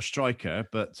know he's not a striker,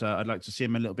 but I'd like to see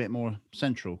him a little bit more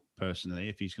central, personally,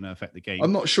 if he's going to affect the game.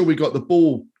 I'm not sure we got the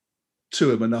ball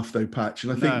to him enough, though, Patch.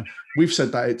 And I think we've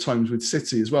said that at times with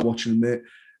City as well, watching him.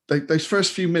 Those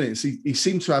first few minutes, he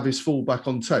seemed to have his fullback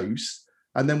on toast,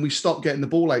 and then we stopped getting the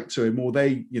ball out to him, or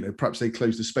perhaps they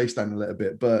closed the space down a little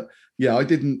bit. But yeah, I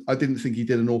didn't think he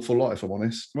did an awful lot, if I'm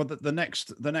honest. Well, the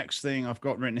next thing I've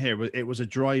got written here, it was a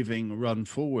driving run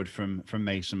forward from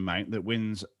Mason Mount that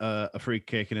wins a free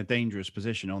kick in a dangerous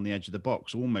position on the edge of the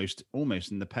box, almost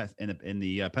in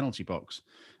the penalty box.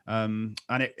 And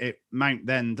Mount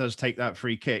then does take that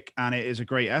free kick, and it is a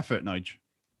great effort, Nigel.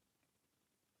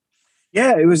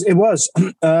 Yeah, it was.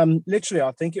 Literally,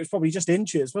 I think it was probably just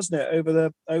inches, wasn't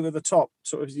it, over the top?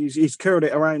 Sort of, he's curled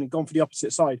it around and gone for the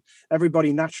opposite side.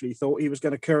 Everybody naturally thought he was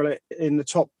going to curl it in the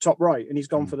top right, and he's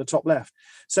gone for the top left.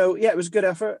 So yeah, it was a good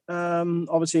effort.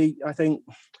 Obviously, I think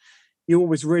you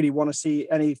always really want to see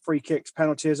any free kicks,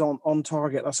 penalties on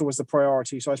target. That's always the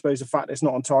priority. So I suppose the fact it's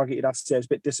not on target, you'd have to say it's a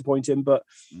bit disappointing, but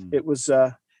it was.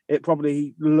 It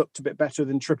probably looked a bit better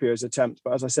than Trippier's attempt.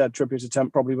 But as I said, Trippier's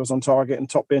attempt probably was on target, and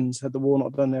top bins had the Wall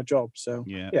not done their job. So,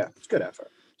 yeah, it's good effort.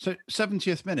 So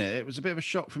 70th minute, it was a bit of a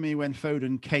shock for me when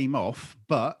Foden came off.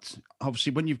 But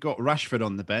obviously when you've got Rashford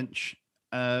on the bench,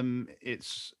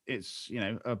 it's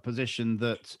a position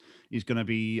that is going to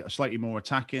be slightly more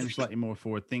attacking, slightly more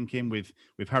forward thinking. With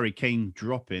Harry Kane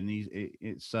dropping,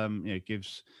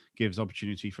 gives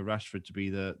opportunity for Rashford to be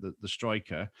the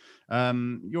striker.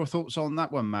 Your thoughts on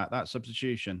that one, Matt? That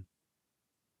substitution?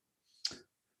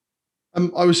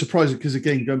 I was surprised because,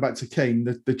 again, going back to Kane,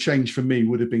 the change for me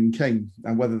would have been Kane,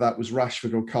 and whether that was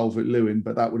Rashford or Calvert-Lewin,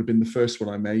 but that would have been the first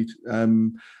one I made.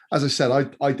 As I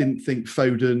said, I didn't think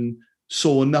Foden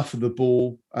saw enough of the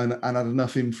ball and had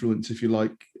enough influence, if you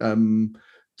like,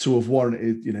 to have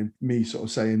warranted, me sort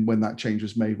of saying when that change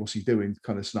was made, what's he doing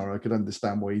kind of scenario. I could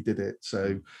understand why he did it.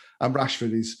 So, and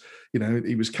Rashford is,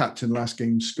 he was captain last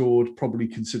game, scored, probably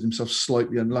considered himself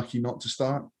slightly unlucky not to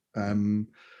start.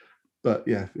 But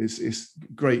yeah, it's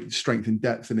great strength and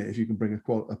depth in it if you can bring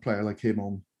a player like him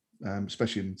on,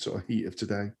 especially in sort of heat of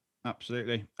today.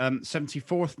 Absolutely.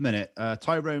 74th minute,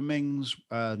 Tyrone Mings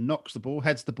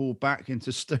heads the ball back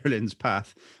into Sterling's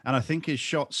path, and I think his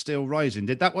shot's still rising.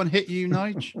 Did that one hit you,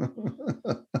 Nige?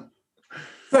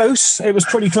 Close. It was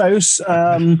pretty close.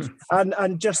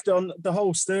 And just on the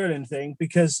whole Sterling thing,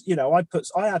 because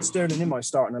I had Sterling in my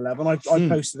starting 11. I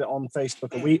posted it on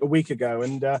Facebook a week ago,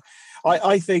 and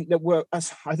I think that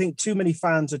I think too many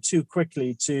fans are too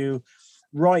quickly to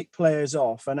write players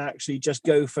off and actually just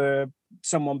go for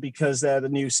someone because they're the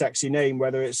new sexy name,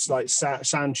 whether it's like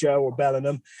Sancho or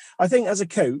Bellingham. I think as a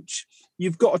coach,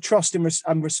 you've got to trust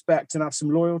and respect and have some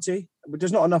loyalty. But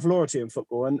there's not enough loyalty in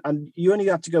football, and you only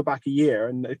have to go back a year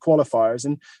and the qualifiers.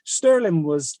 And Sterling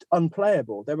was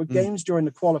unplayable. There were games during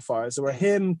the qualifiers. There were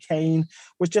him, Kane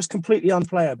was just completely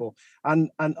unplayable. And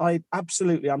I'm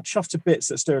chuffed to bits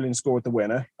that Sterling scored the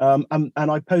winner. And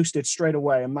I posted straight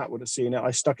away, and Matt would have seen it. I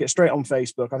stuck it straight on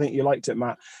Facebook. I think you liked it,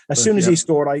 Matt. As soon as he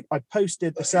scored, I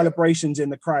posted the celebrations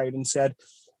in the crowd and said,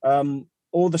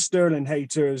 all the Sterling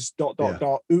haters, ...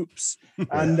 oops.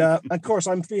 And of course,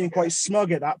 I'm feeling quite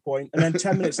smug at that point. And then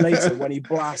 10 minutes later, when he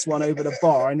blasts one over the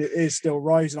bar and it is still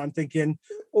rising, I'm thinking,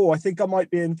 I think I might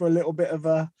be in for a little bit of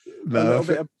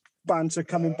bit of banter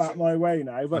coming back my way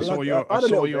now. But I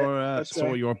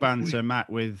saw your banter, Matt,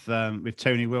 with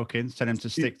Tony Wilkins, telling him to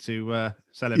stick to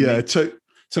selling. Yeah,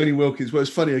 Tony Wilkins. Well, it's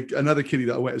funny. Another kiddie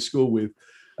that I went to school with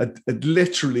had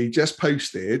literally just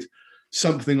posted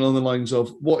something along the lines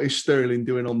of, what is Sterling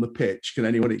doing on the pitch? Can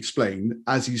anyone explain,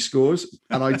 as he scores?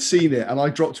 And I'd seen it and I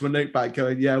dropped him a note back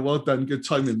going, yeah, well done. Good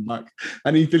timing, Mark.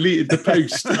 And he deleted the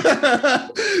post.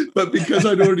 But because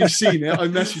I'd already seen it, I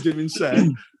messaged him and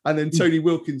said, and then Tony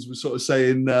Wilkins was sort of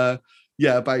saying, about,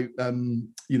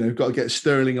 got to get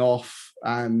Sterling off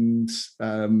and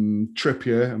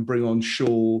Trippier and bring on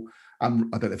Shaw. I don't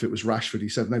know if it was Rashford. He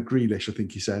said, no, Grealish, I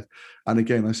think he said. And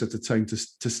again, I said to Tone to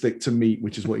stick to meat,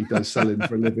 which is what he does selling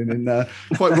for a living. And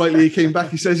quite rightly, he came back.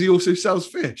 He says he also sells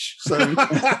fish. So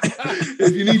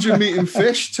if you need your meat and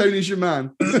fish, Tony's your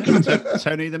man.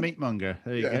 Tony the meatmonger.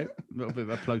 There you go. A little bit of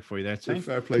a plug for you there, too.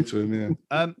 Fair play to him,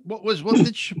 yeah.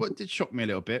 What did shock me a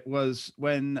little bit was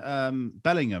when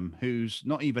Bellingham, who's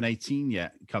not even 18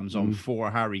 yet, comes on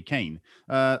for Harry Kane.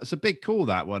 It's a big call,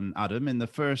 that one, Adam, in the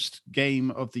first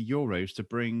game of the Euros to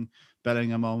bring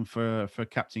Bellingham on for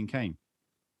Captain Kane.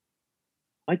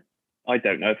 I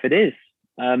don't know if it is.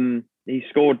 He's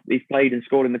played and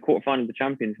scored in the quarterfinal of the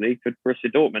Champions League for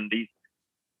Borussia Dortmund.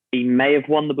 He may have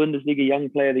won the Bundesliga Young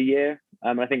Player of the Year.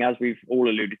 I think, as we've all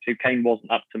alluded to, Kane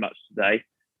wasn't up to much today.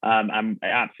 And it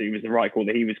absolutely was the right call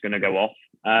that he was going to go off.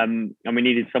 And we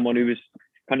needed someone who was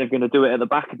kind of going to do it at the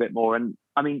back a bit more. And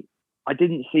I mean, I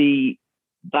didn't see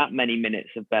that many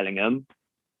minutes of Bellingham,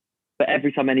 but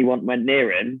every time anyone went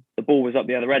near him, the ball was up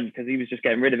the other end because he was just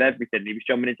getting rid of everything. He was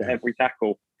jumping into every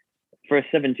tackle. For a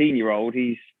 17-year-old,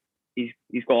 he's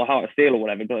got a heart of steel or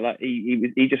whatever. But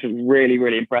he just was really,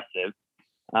 really impressive.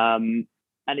 And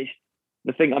it's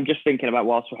the thing I'm just thinking about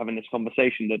whilst we're having this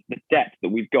conversation, that the depth that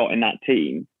we've got in that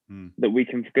team, that we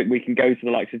can go to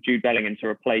the likes of Jude Bellingham to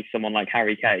replace someone like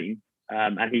Harry Kane,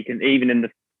 and he can, even in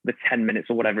the 10 minutes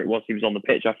or whatever it was he was on the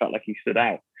pitch, I felt like he stood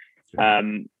out.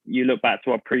 You look back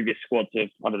to our previous squads of,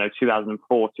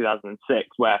 2004, 2006,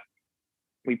 where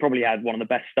we probably had one of the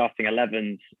best starting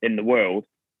 11s in the world,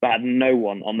 but had no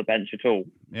one on the bench at all.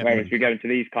 Yep. Whereas we go into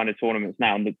these kind of tournaments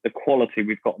now, and the quality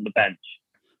we've got on the bench.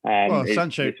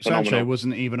 Sancho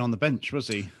wasn't even on the bench, was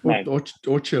he? Or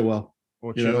Chilwell.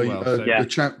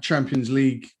 The Champions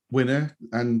League winner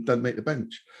and don't make the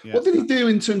bench. Yeah. What did he do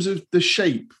in terms of the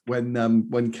shape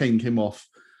when Kane came off?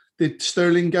 Did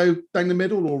Sterling go down the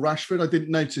middle or Rashford? I didn't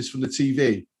notice from the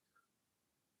TV.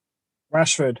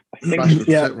 Rashford.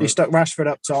 He stuck Rashford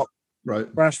up top. Right.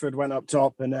 Rashford went up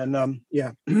top, and then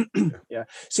yeah.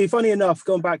 See, funny enough,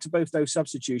 going back to both those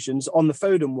substitutions, on the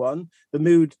Foden one, the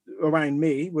mood around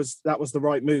me was the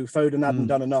right move. Foden hadn't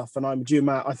done enough, and I'm due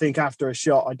Matt. I think after a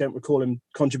shot, I don't recall him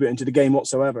contributing to the game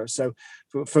whatsoever. So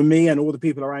for me and all the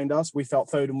people around us, we felt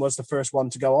Foden was the first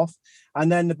one to go off.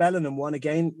 And then the Bellingham one,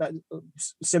 again,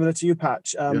 similar to you,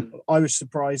 Patch. I was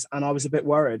surprised and I was a bit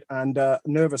worried and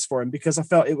nervous for him, because I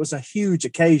felt it was a huge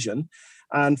occasion,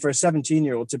 and for a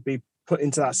 17-year-old to be put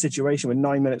into that situation with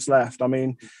 9 minutes left, I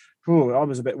mean, I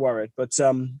was a bit worried, but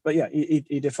yeah,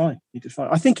 he did fine.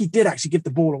 I think he did actually give the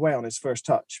ball away on his first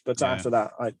touch, but after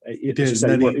that, he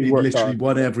literally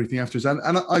won everything after his. And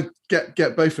I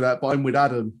get both of that, but I'm with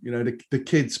Adam. The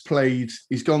kid's played.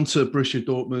 He's gone to Borussia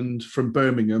Dortmund from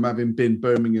Birmingham, having been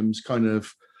Birmingham's kind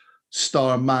of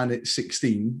star man at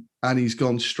 16, and he's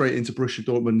gone straight into Borussia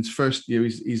Dortmund. His first year,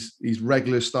 he's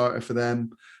regular starter for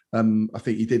them. I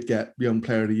think he did get Young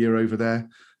Player of the Year over there.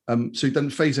 So he doesn't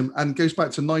phase him. And goes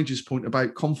back to Nigel's point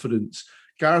about confidence.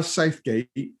 Gareth Southgate,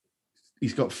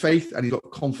 he's got faith and he's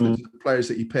got confidence in the players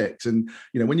that he picks. And,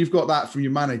 when you've got that from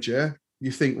your manager,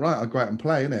 you think, right, I'll go out and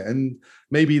play, innit? And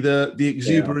maybe the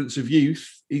exuberance of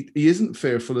youth, he isn't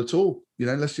fearful at all.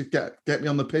 Let's just get me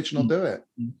on the pitch and I'll do it.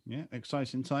 Yeah,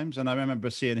 exciting times. And I remember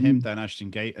seeing him down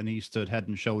Ashton Gate, and he stood head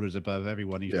and shoulders above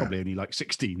everyone. He's probably only like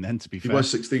 16 then, to be fair. He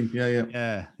was 16,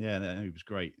 Yeah, he was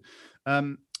great.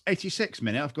 86th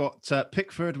minute, I've got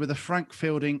Pickford with a Frank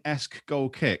Fielding-esque goal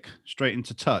kick straight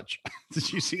into touch.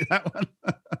 Did you see that one?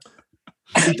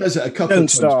 He does it a couple of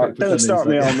times. Don't start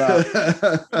me on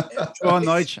that. Go on,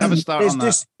 Nige, have a start on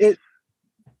that.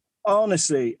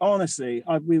 Honestly,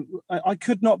 I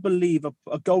could not believe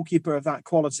a goalkeeper of that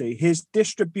quality. His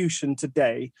distribution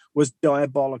today was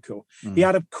diabolical. He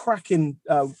had a cracking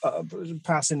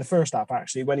pass in the first half,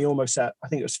 actually, when he almost set, I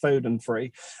think it was Foden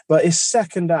free. But his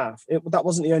second half, that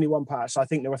wasn't the only one pass. I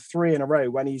think there were 3 in a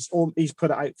row when he's put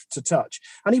it out to touch.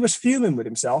 And he was fuming with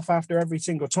himself after every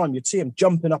single time. You'd see him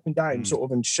jumping up and down, sort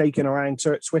of, and shaking around,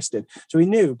 twisting. So he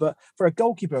knew. But for a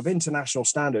goalkeeper of international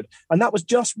standard, and that was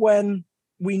just when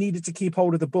we needed to keep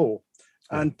hold of the ball,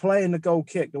 and playing the goal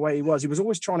kick the way he was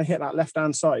always trying to hit that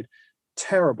left-hand side.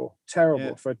 Terrible.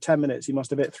 Yeah. For 10 minutes, he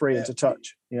must have hit 3 into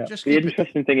touch. Yeah. The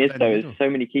interesting thing is, though, is so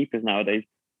many keepers nowadays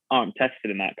aren't tested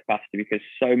in that capacity because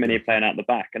so many are playing out the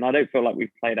back. And I don't feel like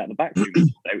we've played out the back too much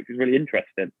today, which is really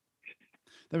interesting.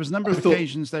 There was a number of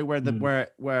occasions though where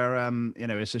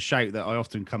it's a shout that I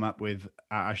often come up with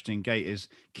at Ashton Gate is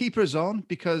keepers on,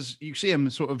 because you see them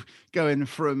sort of going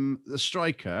from the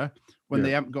striker when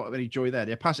they haven't got any joy there.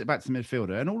 They pass it back to the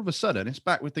midfielder, and all of a sudden it's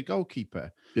back with the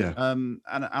goalkeeper. Yeah. And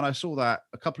I saw that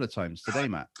a couple of times today,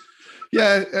 Matt.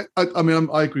 Yeah, I mean,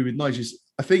 I agree with Nigel.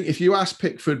 I think if you ask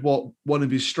Pickford what one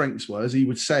of his strengths was, he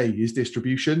would say his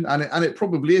distribution, and it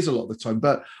probably is a lot of the time.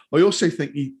 But I also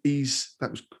think he's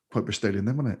that was quite Bristolian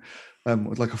then, wasn't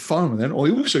it? Like a farmer then. I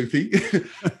also think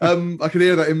I can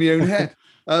hear that in my own head.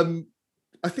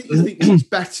 I think he's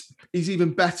better. He's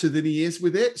even better than he is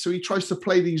with it. So he tries to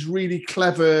play these really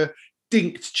clever,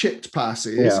 dinked, chipped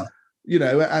passes, and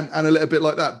a little bit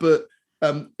like that. But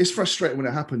it's frustrating when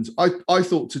it happens. I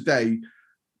thought today,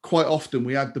 quite often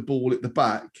we had the ball at the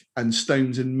back and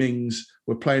Stones and Mings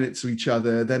were playing it to each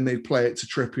other. Then they'd play it to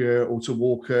Trippier or to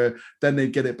Walker. Then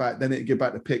they'd get it back. Then it'd get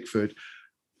back to Pickford.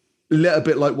 A little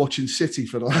bit like watching City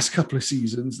for the last couple of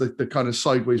seasons, the kind of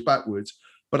sideways backwards.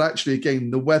 But actually,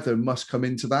 again, the weather must come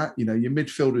into that. Your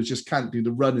midfielders just can't do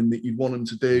the running that you'd want them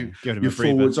to do. Your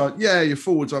forwards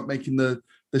aren't making the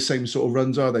same sort of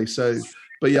runs, are they? So,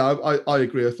 but yeah, I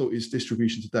agree. I thought his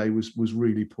distribution today was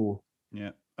really poor.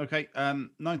 Yeah. Okay.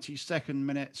 92nd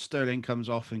minute, Sterling comes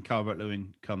off and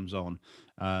Calvert-Lewin comes on.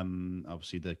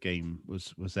 Obviously, the game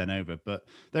was then over, but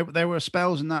there were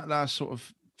spells in that last sort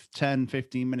of 10,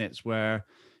 15 minutes where,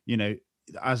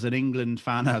 as an England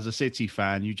fan, as a City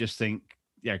fan, you just think,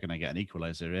 yeah, going to get an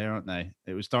equaliser here, aren't they?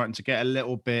 It was starting to get a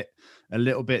little bit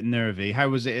nervy. How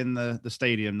was it in the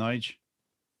stadium, Nige?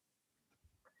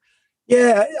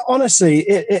 Yeah, honestly,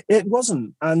 it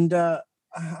wasn't, and that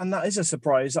is a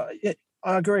surprise.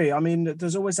 I agree. I mean,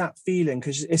 there's always that feeling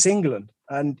because it's England,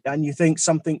 and you think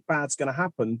something bad's going to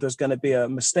happen. There's going to be a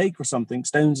mistake or something.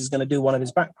 Stones is going to do one of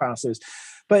his back passes,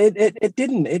 but it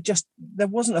didn't. There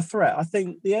wasn't a threat. I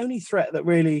think the only threat that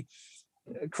really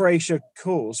Croatia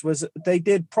caused was they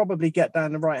did probably get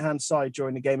down the right-hand side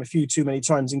during the game a few too many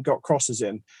times and got crosses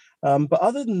in. But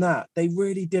other than that, they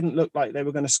really didn't look like they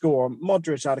were going to score.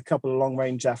 Modric had a couple of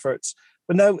long-range efforts.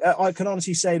 But no, I can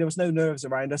honestly say there was no nerves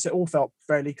around us. It all felt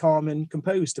fairly calm and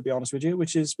composed, to be honest with you,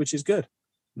 which is good.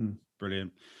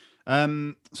 Brilliant.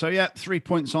 So yeah, 3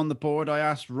 points on the board. I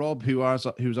asked Rob,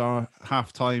 who's our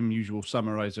halftime usual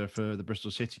summariser for the Bristol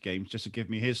City games, just to give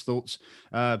me his thoughts.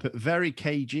 But very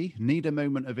cagey, need a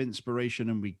moment of inspiration,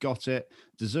 and we got it.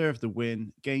 Deserved the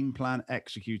win. Game plan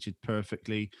executed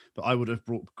perfectly, but I would have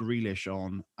brought Grealish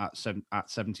on at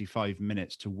 75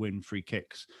 minutes to win free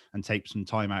kicks and take some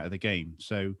time out of the game.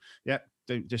 So yeah,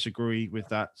 don't disagree with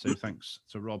that. So thanks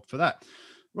to Rob for that.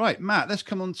 Right, Matt, let's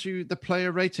come on to the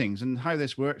player ratings and how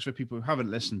this works for people who haven't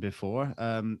listened before.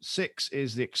 6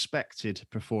 is the expected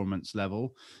performance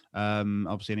level.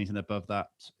 Obviously, anything above that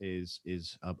is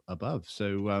above.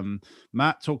 So,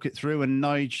 Matt, talk it through. And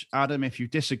Nige, Adam, if you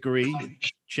disagree,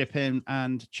 chip in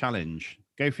and challenge.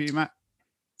 Go for you, Matt.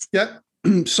 Yeah.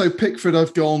 So Pickford,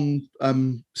 I've gone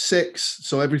 6.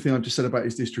 So everything I've just said about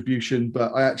his distribution,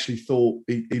 but I actually thought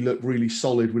he looked really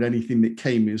solid with anything that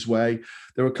came his way.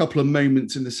 There were a couple of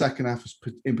moments in the second half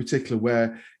in particular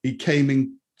where he came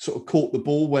and sort of caught the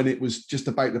ball when it was just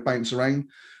about to bounce around.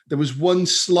 There was one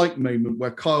slight moment where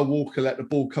Kyle Walker let the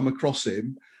ball come across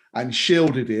him and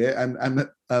shielded it. And I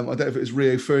don't know if it was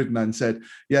Rio Ferdinand said,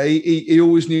 yeah, he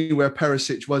always knew where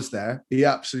Perisic was there. He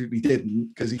absolutely didn't,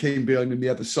 because he came behind him the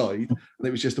other side, and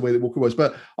it was just the way that Walker was.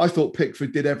 But I thought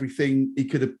Pickford did everything he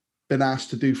could have been asked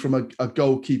to do from a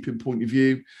goalkeeping point of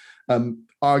view.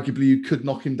 Arguably, you could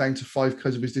knock him down to 5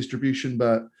 because of his distribution,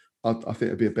 but I think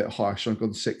it'd be a bit harsh. I've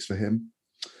gone 6 for him.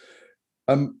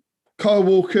 Kyle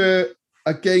Walker,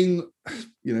 again,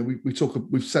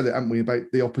 we've said it, haven't we, about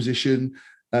the opposition.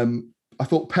 I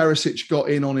thought Perisic got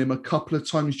in on him a couple of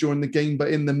times during the game, but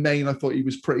in the main, I thought he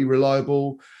was pretty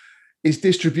reliable. His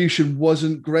distribution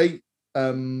wasn't great,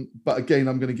 but again,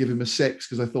 I'm going to give him a 6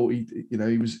 because I thought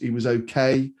he was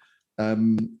okay.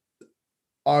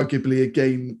 Arguably,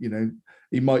 again,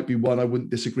 he might be one. I wouldn't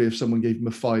disagree if someone gave him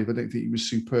a 5. I don't think he was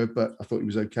superb, but I thought he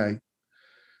was okay.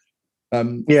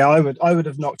 I would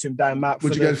have knocked him down, Matt, for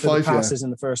the passes in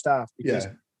the first half. Because,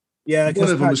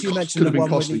 because you mentioned the one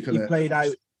when he played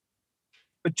out.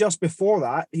 But just before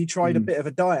that, he tried a bit of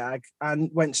a diag and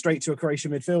went straight to a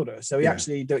Croatian midfielder. So he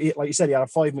actually, like you said, he had a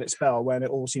 5-minute spell when it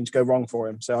all seemed to go wrong for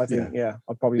him. So I think,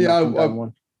 I'd probably knock him down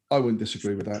one. I wouldn't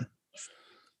disagree with that.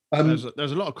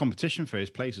 There's a lot of competition for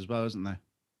his place as well, isn't there?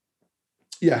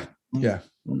 Yeah.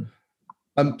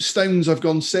 Stones, I've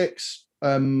gone 6.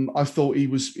 I thought he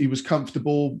was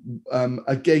comfortable.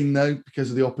 Again, though,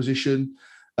 because of the opposition.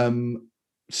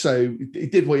 So he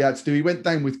did what he had to do. He went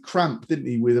down with cramp, didn't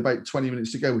he, with about 20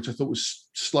 minutes to go, which I thought was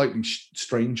slightly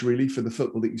strange, really, for the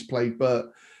football that he's played.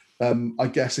 But I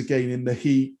guess, again, in the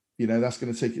heat, that's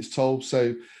going to take its toll.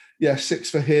 So, 6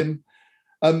 for him.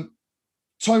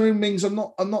 Tyrone Mings, I'm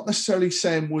not necessarily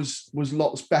saying was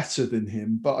lots better than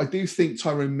him, but I do think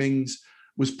Tyrone Mings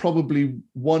was probably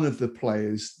one of the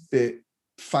players that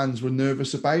fans were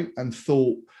nervous about and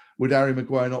thought, with Harry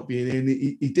Maguire not being in,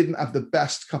 he didn't have the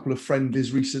best couple of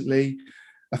friendlies recently.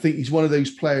 I think he's one of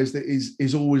those players that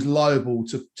is always liable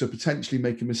to potentially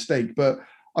make a mistake. But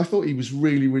I thought he was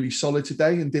really, really solid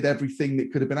today and did everything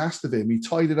that could have been asked of him. He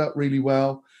tied it up really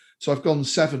well. So I've gone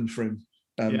 7 for him.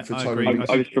 For Tyrone.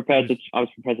 I was prepared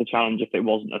to challenge if it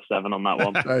wasn't a 7 on that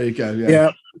one. There you go.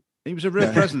 Yeah. He was a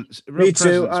real presence. Me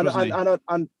too. And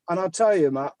I'll tell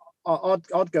you, Matt,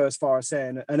 I'd go as far as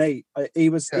saying an 8. He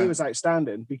was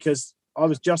outstanding, because I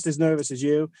was just as nervous as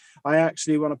you. I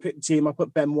actually, when I picked the team, I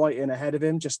put Ben White in ahead of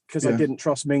him just because I didn't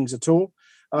trust Mings at all.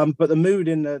 But the mood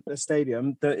in the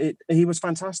stadium, he was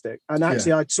fantastic. And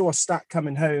actually, I saw a stat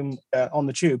coming home on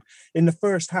the tube. In the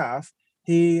first half,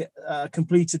 he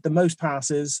completed the most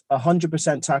passes,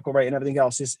 100% tackle rate, and everything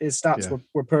else. His stats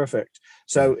were perfect.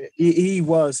 So he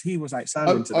was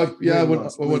outstanding today. I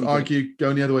wouldn't argue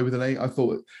going the other way with an 8. I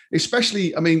thought,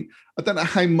 especially, I don't know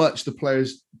how much the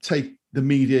players take the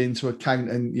media into account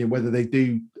and whether they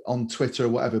do on Twitter or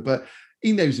whatever, but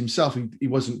he knows himself he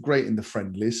wasn't great in the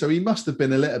friendlies, so he must have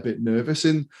been a little bit nervous.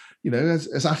 And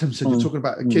as Adam said, you're talking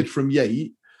about a kid from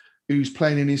Yate who's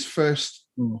playing in his first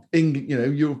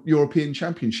European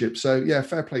Championship. So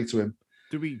fair play to him.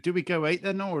 Do we go 8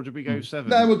 then, or do we go 7?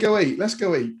 No, we'll go 8. Let's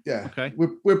go 8. Yeah. Okay.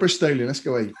 We're Bristolian. Let's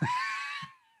go 8.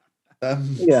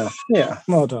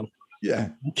 Well done. Yeah.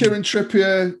 Kieran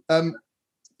Trippier.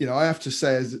 I have to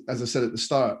say, as I said at the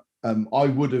start, I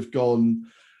would have gone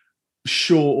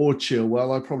Shaw or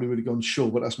Chilwell. I probably would have gone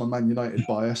Shaw, but that's my Man United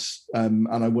bias. And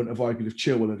I wouldn't have argued if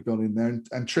Chilwell had gone in there.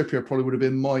 And Trippier probably would have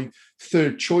been my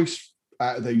third choice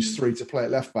out of those 3 to play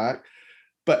at left back.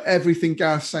 But everything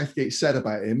Gareth Southgate said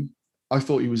about him, I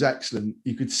thought he was excellent.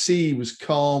 You could see he was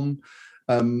calm.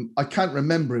 I can't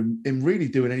remember him really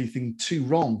doing anything too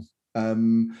wrong.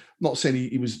 Not saying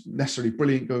he was necessarily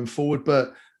brilliant going forward,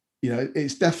 but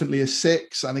it's definitely a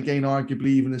 6, and again, arguably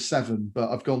even a 7.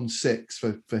 But I've gone 6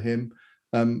 for him.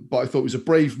 But I thought it was a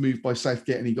brave move by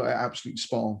Southgate, and he got it absolutely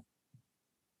spot on.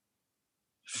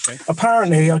 Okay.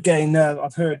 Apparently, again,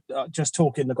 I've heard just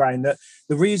talking the ground that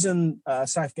the reason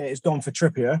Southgate has gone for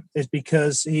Trippier is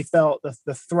because he felt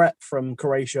the threat from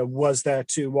Croatia was their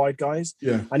 2 wide guys,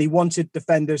 and he wanted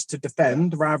defenders to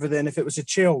defend rather than, if it was a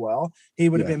Chilwell, he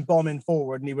would have been bombing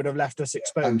forward and he would have left us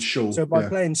exposed. And Shaw, so by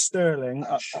playing Sterling,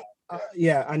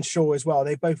 and Shaw as well,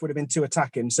 they both would have been 2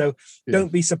 attacking. So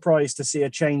don't be surprised to see a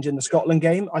change in the Scotland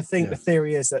game. I think the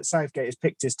theory is that Southgate has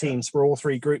picked his teams for all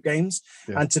 3 group games,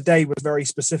 and today was very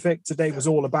specific. Today was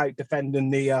all about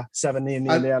defending the 7 and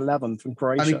the 11 from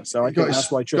Croatia. So I think that's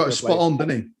why Trippier got it spot on,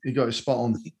 didn't he? He got it spot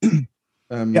on.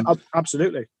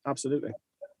 Absolutely.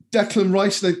 Declan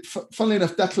Rice. Funnily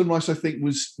enough, Declan Rice, I think,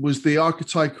 was the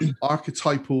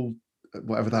archetypal,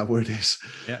 whatever that word is,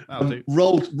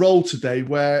 role today,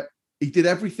 where he did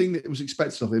everything that was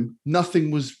expected of him.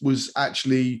 Nothing was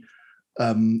actually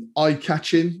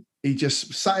eye-catching. He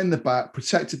just sat in the back,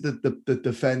 protected the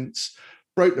defence,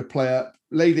 broke the play up,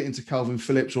 laid it into Calvin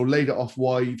Phillips or laid it off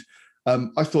wide.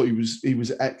 I thought he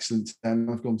was excellent, and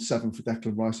I've gone 7 for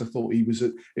Declan Rice. I thought it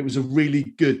was a really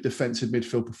good defensive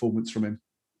midfield performance from him.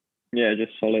 Yeah,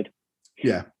 just solid.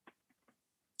 Yeah.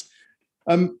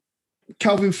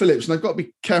 Calvin Phillips, and I've got to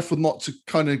be careful not to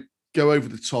kind of go over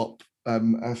the top.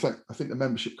 In fact, I think the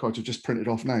membership cards are just printed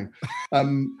off now.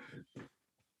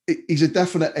 He's a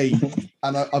definite 8,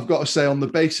 and I've got to say, on the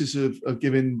basis of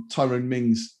giving Tyrone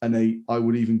Mings an 8, I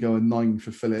would even go a 9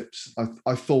 for Phillips.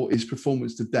 I thought his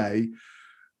performance today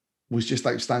was just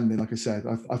outstanding. Like I said,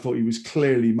 I thought he was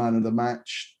clearly man of the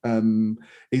match.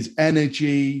 His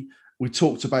energy. We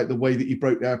talked about the way that he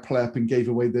broke their play up and gave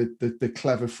away the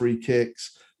clever free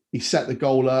kicks. He set the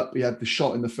goal up. He had the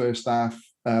shot in the first half,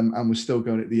 and was still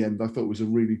going at the end. I thought it was a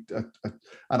really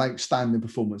an outstanding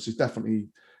performance. It's definitely.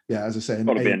 Yeah, as I say,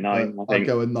 Got to be a 9. I'll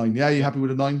go a 9. Yeah, you happy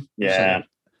with a 9? Yeah.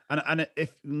 And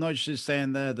if Nigel is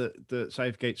saying there that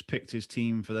Southgate's picked his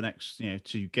team for the next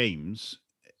 2 games,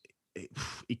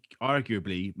 he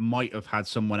arguably might have had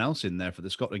someone else in there for the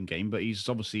Scotland game, but he's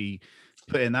obviously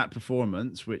put in that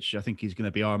performance, which I think he's going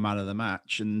to be our man of the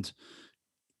match, and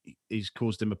he's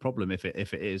caused him a problem if it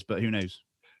is. But who knows?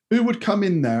 Who would come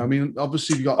in there? I mean,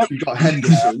 obviously you got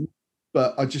Henderson.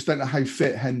 But I just don't know how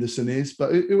fit Henderson is.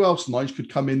 But who else, Nigel,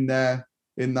 could come in there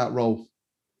in that role?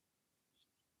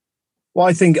 Well,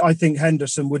 I think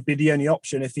Henderson would be the only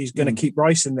option if he's going to keep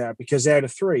Rice in there, because they're the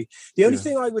 3. The only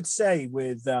thing I would say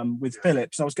with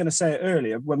Phillips, I was going to say it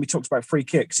earlier when we talked about free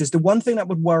kicks, is the one thing that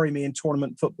would worry me in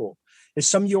tournament football is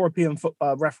some European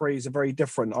referees are very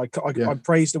different. I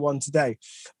praised the one today.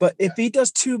 But if he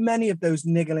does too many of those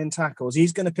niggling tackles,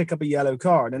 he's going to pick up a yellow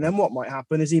card. And then what might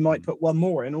happen is he might put one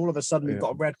more in. All of a sudden, we've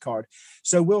got a red card.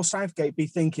 So will Southgate be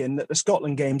thinking that the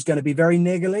Scotland game is going to be very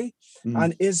niggly?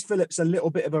 And is Phillips a little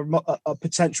bit of a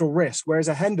potential risk? Whereas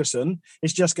a Henderson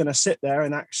is just going to sit there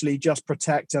and actually just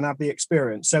protect and have the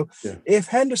experience. So if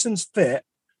Henderson's fit,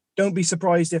 don't be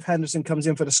surprised if Henderson comes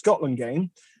in for the Scotland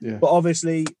game. Yeah. But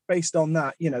obviously, based on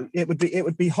that, it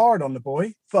would be hard on the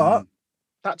boy. But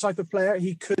that type of player,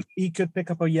 he could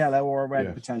pick up a yellow or a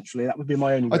red potentially. That would be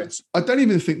my only risk. I don't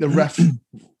even think the ref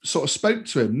sort of spoke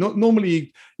to him.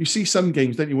 Normally, you see some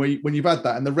games, don't you, when you've had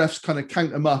that, and the refs kind of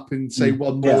count them up and say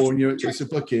one more, and it's a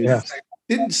booking. Yeah.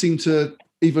 Didn't seem to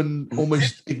even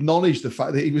almost acknowledge the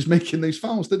fact that he was making those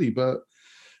fouls, did he? But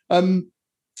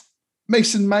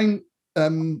Mason Mount.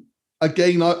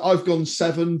 Again, I've gone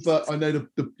 7, but I know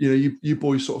you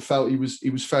boys sort of felt he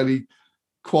was fairly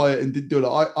quiet and didn't do it.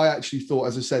 I actually thought,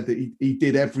 as I said, that he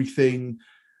did everything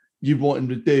you want him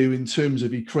to do in terms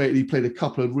of he played a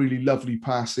couple of really lovely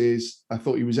passes. I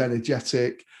thought he was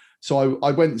energetic. So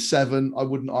I went 7. I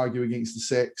wouldn't argue against the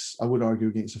 6. I would argue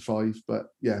against the 5, but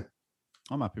yeah.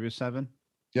 I'm happy with 7.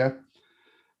 Yeah.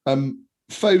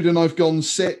 Foden, I've gone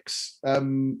 6.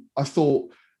 I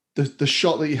thought the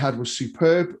shot that he had was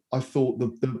superb. I thought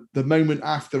the moment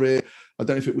after it, I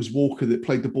don't know if it was Walker that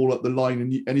played the ball up the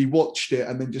line and he watched it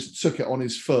and then just took it on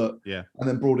his foot and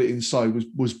then brought it inside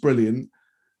was brilliant.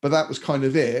 But that was kind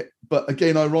of it. But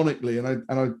again, ironically, and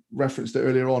I referenced it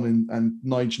earlier on, and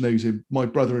Nigel knows him, my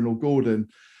brother-in-law Gordon,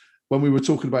 when we were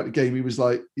talking about the game, he was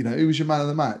like, who was your man of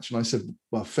the match? And I said,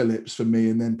 well, Phillips for me,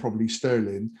 and then probably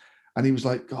Sterling. And he was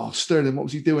like, oh, Sterling, what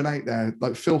was he doing out there?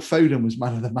 Like, Phil Foden was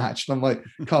man of the match. And I'm like,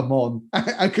 come on.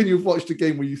 How can you have watched a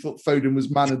game where you thought Foden was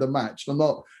man of the match? I'm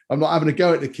not having a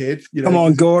go at the kid. Come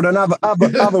on, Gordon, have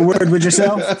a word with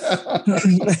yourself.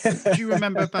 Do you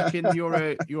remember back in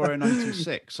Euro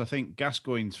 96? I think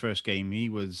Gascoigne's first game, he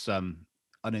was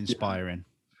uninspiring.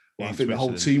 Well, I think the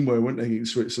whole team were, weren't they,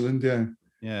 against Switzerland? Yeah.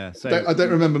 Yeah, so I don't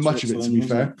remember much of it, to be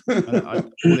fair.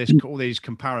 all these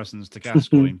comparisons to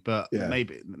Gascoigne, but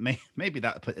maybe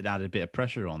that added a bit of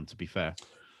pressure on, to be fair.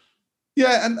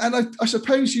 Yeah, and I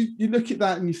suppose you look at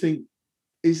that and you think,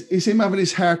 is him having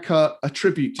his haircut a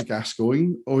tribute to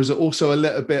Gascoigne, or is it also a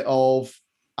little bit of,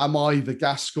 am I the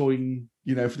Gascoigne,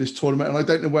 for this tournament? And I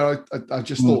don't know where I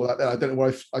just thought that. I don't know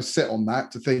where I sit on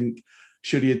that to think,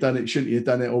 should he have done it? Shouldn't he have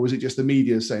done it? Or was it just the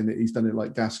media saying that he's done it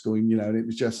like Gascoigne? And it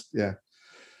was just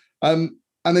And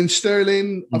then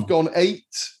Sterling, I've gone 8.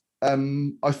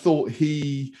 I thought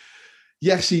he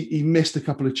missed a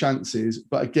couple of chances,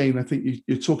 but again, I think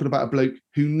you're talking about a bloke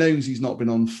who knows he's not been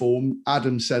on form.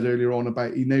 Adam said earlier on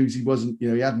about he knows he wasn't, he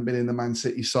hadn't been in the Man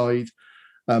City side.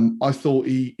 I thought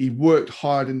he worked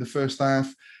hard in the first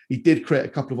half. He did create a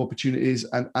couple of opportunities,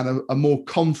 and a more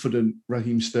confident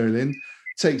Raheem Sterling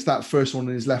takes that first one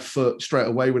on his left foot straight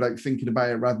away without thinking about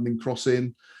it rather than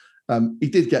crossing. He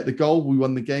did get the goal. We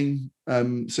won the game.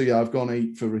 I've gone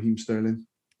 8 for Raheem Sterling.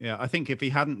 Yeah, I think if he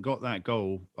hadn't got that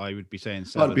goal, I would be saying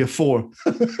 7. That'd be a 4.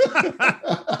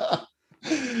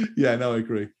 Yeah, no, I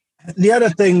agree. The other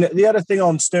thing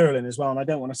on Sterling as well, and I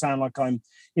don't want to sound like I'm,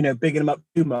 bigging him up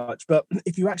too much, but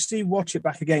if you actually watch it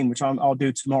back again, which I'll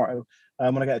do tomorrow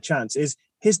when I get a chance, is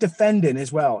his defending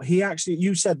as well. He actually,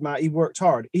 you said, Matt, he worked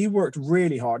hard. He worked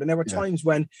really hard, and there were times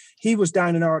when he was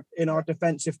down in our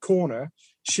defensive corner,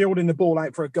 shielding the ball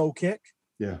out for a goal kick.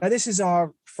 Yeah. Now this is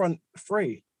our front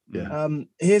three. Yeah.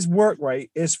 His work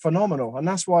rate is phenomenal, and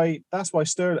that's why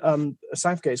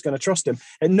Southgate is going to trust him.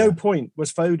 At no point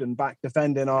was Foden back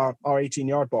defending our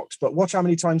 18-yard box, but watch how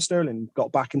many times Sterling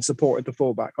got back and supported the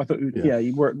fullback. I thought,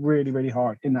 he worked really, really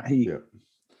hard in that heat.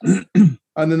 Yeah.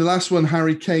 And then the last one,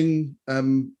 Harry Kane,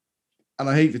 and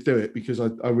I hate to do it because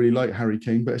I really like Harry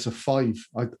Kane, but it's a 5.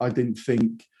 I didn't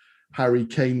think Harry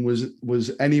Kane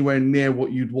was anywhere near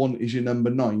what you'd want as your number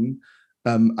 9.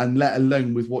 And let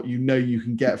alone with what you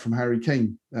can get from Harry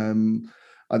Kane. And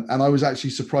I was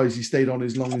actually surprised he stayed on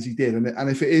as long as he did. And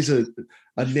if it is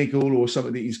a niggle or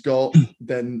something that he's got,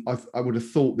 then I would have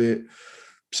thought that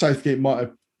Southgate might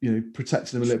have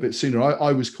protected him a little bit sooner.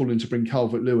 I was calling to bring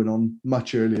Calvert-Lewin on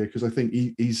much earlier because I think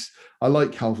I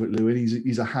like Calvert-Lewin.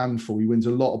 He's a handful. He wins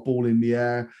a lot of ball in the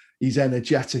air. He's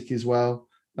energetic as well.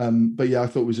 But yeah, I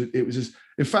thought it was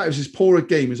as poor a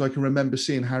game as I can remember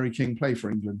seeing Harry Kane play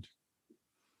for England.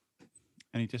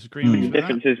 Any disagreements? The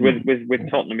difference is with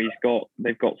Tottenham,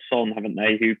 they've got Son, haven't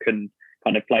they, who can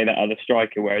kind of play that other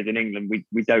striker, whereas in England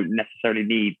we don't necessarily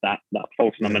need that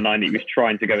false number 9 that he was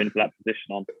trying to go into that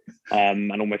position on,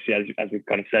 and almost as we've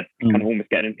kind of said, kind of almost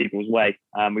getting in people's way.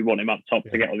 We want him up top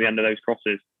to get on the end of those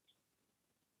crosses.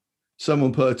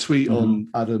 Someone put a tweet on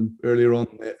Adam earlier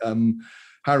on,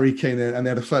 Harry Kane, and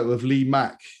they had a photo of Lee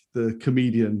Mack, the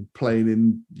comedian, playing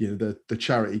in the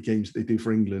charity games that they do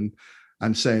for England,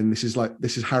 and saying this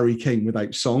is Harry Kane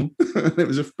without Son. It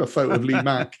was a photo of Lee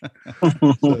Mack.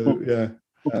 So yeah,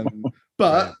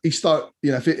 but he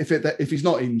if he's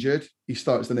not injured, he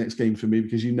starts the next game for me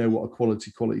because what a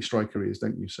quality striker he is,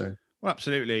 don't you? So well,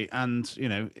 absolutely, and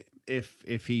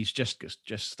if he's just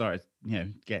started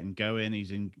getting going,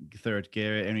 he's in third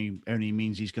gear. It only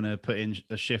means he's going to put in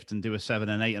a shift and do a 7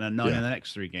 and 8 and a 9 in the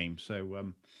next 3 games.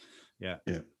 So yeah,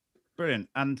 brilliant.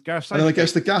 And Gareth Southgate, and I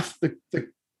guess the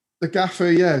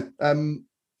gaffer,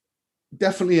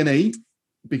 definitely an 8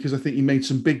 because I think he made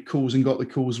some big calls and got the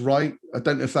calls right. I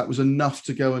don't know if that was enough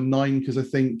to go a 9 because I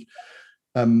think,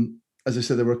 as I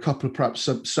said, there were a couple of perhaps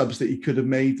subs that he could have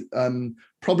made.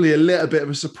 Probably a little bit of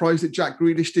a surprise that Jack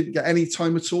Grealish didn't get any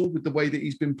time at all with the way that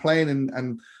he's been playing.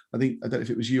 And I don't know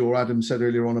if it was you or Adam said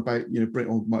earlier on about,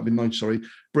 or might have been Nigel, sorry,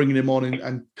 bringing him on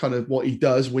and kind of what he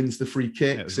does, wins the free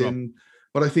kicks.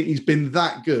 But I think he's been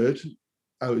that good.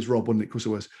 Oh, it was Rob, wasn't it? Of course it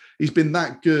was. He's been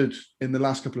that good in the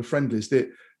last couple of friendlies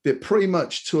that pretty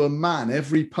much to a man,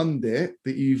 every pundit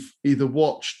that you've either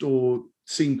watched or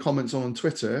seen comments on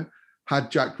Twitter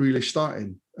had Jack Grealish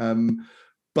starting.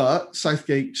 But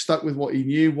Southgate stuck with what he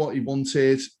knew, what he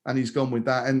wanted, and he's gone with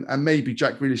that. And maybe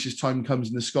Jack Grealish's time comes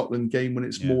in the Scotland game when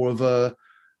it's more of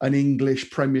an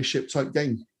English Premiership type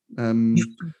game.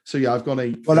 So yeah, I've gone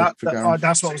 8. Well,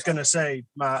 that's what I was going to say,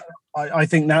 Matt. I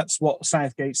think that's what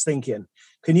Southgate's thinking.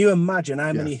 Can you imagine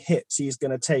how many hits he's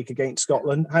going to take against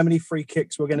Scotland? How many free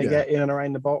kicks we're going to get in and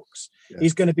around the box? Yeah.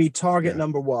 He's going to be target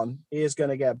number 1. He is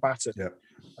going to get battered. Yeah.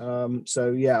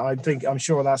 So yeah, I'm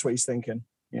sure that's what he's thinking.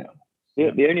 Yeah.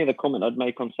 The only other comment I'd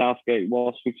make on Southgate,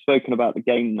 whilst we've spoken about the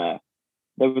game there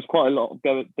was quite a lot of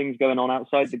things going on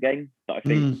outside the game that I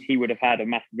think he would have had a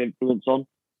massive influence on.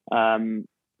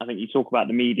 I think you talk about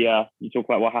the media, you talk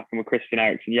about what happened with Christian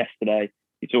Eriksen yesterday,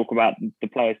 you talk about the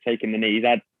players taking the knee.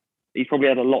 He's probably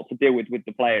had a lot to deal with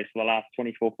the players for the last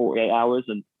 24, 48 hours,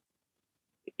 and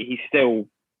he's still,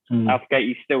 Southgate,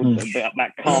 he's still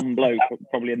that calm bloke,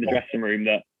 probably in the dressing room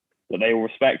that they all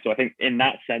respect. So I think in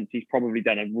that sense, he's probably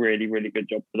done a really, really good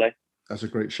job today. That's a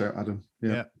great shout, Adam.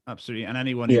 Yeah, absolutely. And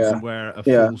anyone who can wear a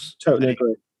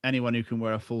anyone who can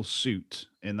wear a full suit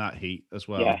in that heat as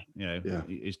well,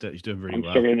 he's doing really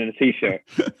well. Struggling in a t-shirt.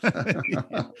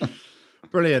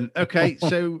 Brilliant. Okay,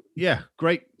 so yeah,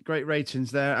 great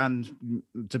ratings there. And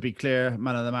to be clear,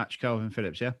 man of the match, Calvin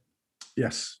Phillips. Yeah.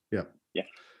 Yes. Yeah. Yeah.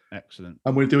 Excellent.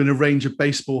 And we're doing a range of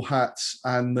baseball hats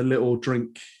and the little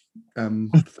drink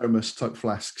thermos type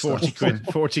flasks.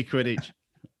 40 quid each.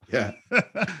 Yeah.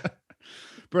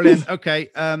 Brilliant. Okay.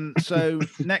 So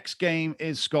next game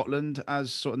is Scotland.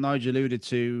 As sort of Nigel alluded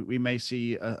to, we may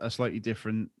see a slightly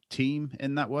different team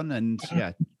in that one. And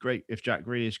yeah, great if Jack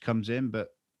Grealish comes in, but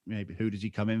maybe who does he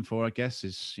come in for? I guess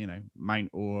is, Mount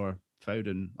or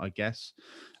Foden, I guess.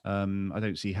 I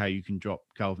don't see how you can drop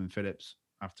Calvin Phillips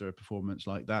after a performance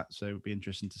like that. So it'd be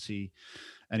interesting to see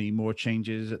any more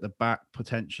changes at the back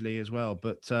potentially as well.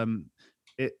 But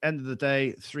end of the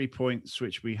day, 3 points,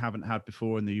 which we haven't had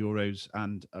before in the Euros,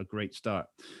 and a great start.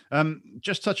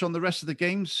 Just touch on the rest of the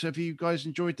games. Have you guys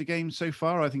enjoyed the game so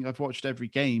far? I think I've watched every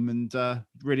game and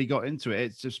really got into it.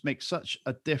 It just makes such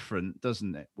a difference,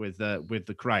 doesn't it, with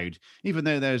the crowd? Even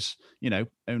though there's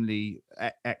only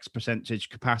X percentage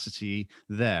capacity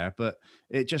there, but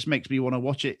it just makes me want to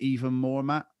watch it even more,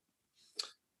 Matt.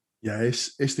 Yeah,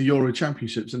 it's the Euro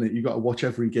Championships, isn't it? You've got to watch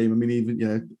every game. I mean,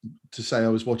 even to say I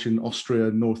was watching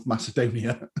Austria, North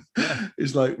Macedonia,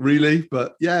 is like, really?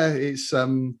 But yeah, it's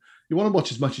you want to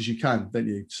watch as much as you can, don't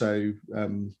you? So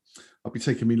I'll be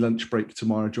taking my lunch break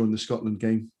tomorrow during the Scotland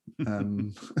game.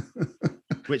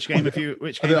 Which game have you?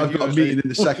 I've got a meeting in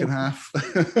the second half.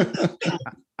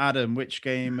 Adam, which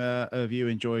game have you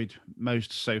enjoyed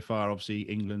most so far? Obviously,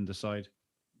 England aside.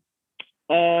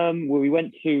 Well, we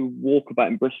went to Walkabout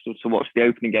in Bristol to watch the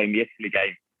opening game, the Italy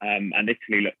game, and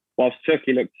Italy looked, whilst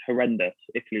Turkey looked horrendous,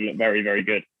 Italy looked very, very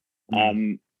good.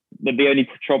 But the only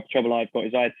trouble I've got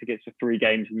is I had tickets for 3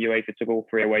 games and UEFA took all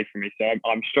 3 away from me, so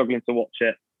I'm struggling to watch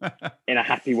it in a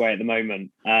happy way at the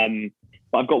moment.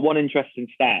 But I've got one interesting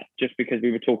stat, just because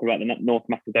we were talking about the North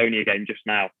Macedonia game just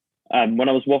now. When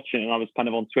I was watching and I was kind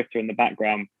of on Twitter in the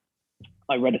background,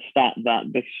 I read a stat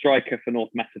that the striker for North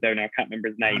Macedonia, I can't remember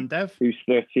his name, who's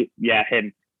 30,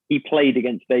 him. He played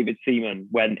against David Seaman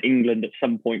when England at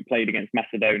some point played against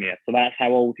Macedonia. So that's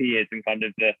how old he is, and kind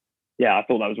of I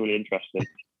thought that was really interesting.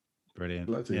 Brilliant.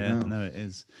 No, it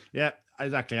is. Yeah,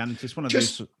 exactly. And it's just one of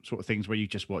those sort of things where you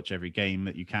just watch every game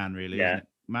that you can, really, isn't it,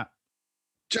 Matt?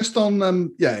 Just on,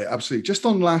 absolutely. Just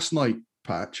on last night,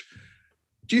 Patch,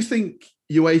 do you think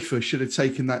UEFA should have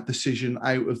taken that decision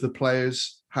out of the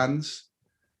players' hands?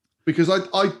 Because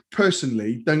I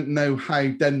personally don't know how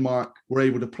Denmark were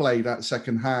able to play that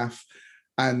second half.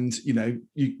 And,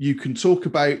 you can talk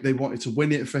about they wanted to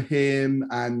win it for him.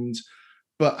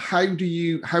 But how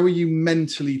are you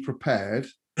mentally prepared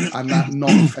and that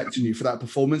not affecting you for that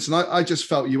performance? And I just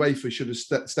felt UEFA should have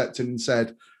stepped in and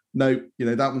said, no,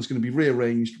 that one's going to be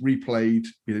rearranged, replayed,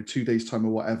 2 days time or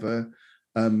whatever.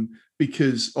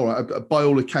 Because, all right, by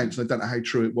all accounts, and I don't know how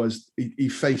true it was, he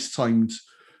FaceTimed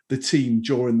the team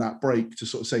during that break to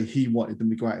sort of say he wanted them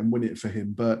to go out and win it for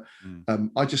him. But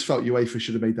I just felt UEFA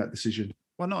should have made that decision.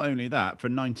 Well, not only that, for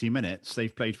 90 minutes,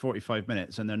 they've played 45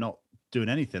 minutes and they're not doing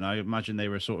anything. I imagine they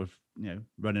were sort of,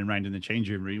 running around in the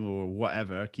changing room or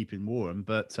whatever, keeping warm.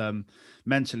 But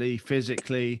mentally,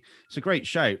 physically, it's a great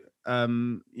shout.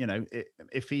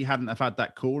 If he hadn't have had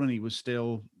that call and he was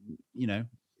still,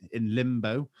 in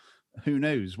limbo, who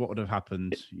knows what would have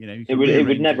happened? It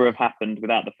would never have happened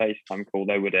without the FaceTime call,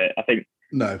 though, would it? I think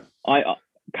no. I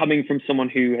coming from someone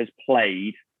who has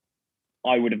played,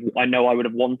 I would have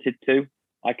wanted to.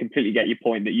 I completely get your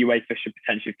point that UEFA should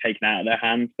potentially have taken it out of their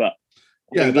hands, but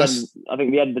I think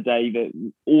at the end of the day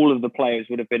that all of the players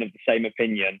would have been of the same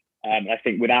opinion. I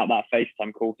think without that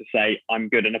FaceTime call to say I'm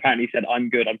good, and apparently he said I'm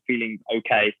good, I'm feeling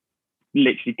okay,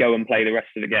 literally go and play the rest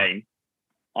of the game.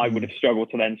 I would have struggled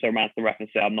to then turn around to the ref and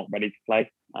say I'm not ready to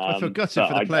play. I feel gutted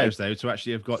for the players though to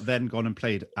actually have gone and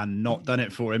played and not done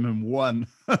it for him and won.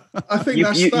 I think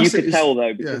you could tell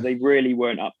though because they really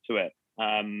weren't up to it.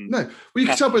 No, well, you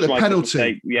can tell by the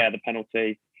penalty. The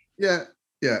penalty. Yeah,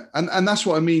 and that's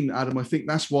what I mean, Adam. I think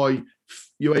that's why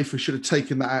UEFA should have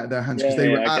taken that out of their hands because they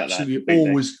were absolutely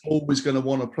always going to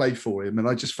want to play for him, and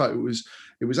I just felt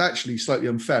it was actually slightly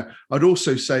unfair. I'd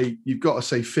also say you've got to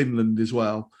say Finland as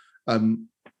well.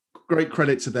 Great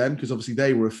credit to them because obviously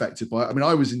they were affected by it. I mean,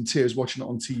 I was in tears watching it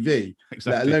on TV,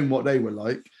 let alone what they were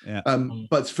like. Yeah.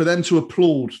 But for them to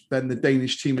applaud then the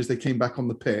Danish team as they came back on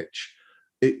the pitch,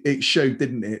 it showed,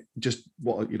 didn't it? Just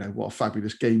what a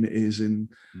fabulous game it is and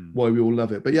why we all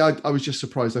love it. But yeah, I was just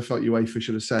surprised. I felt UEFA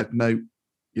should have said no.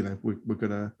 We're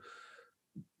going to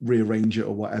rearrange it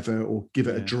or whatever, or give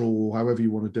it a draw, or however you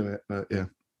want to do it. But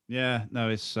yeah, no,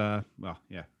 it's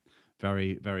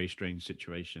very, very strange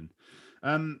situation.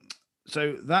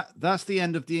 So that's the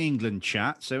end of the England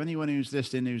chat. So anyone who's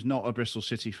listening who's not a Bristol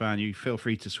City fan, you feel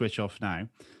free to switch off now.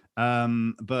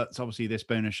 But obviously this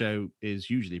bonus show is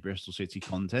usually Bristol City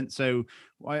content. So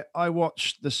I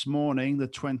watched this morning the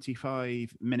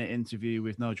 25-minute interview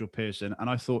with Nigel Pearson, and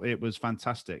I thought it was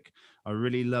fantastic. I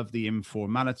really loved the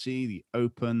informality, the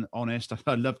open, honest.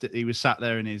 I loved it. He was sat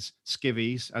there in his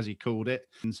skivvies, as he called it.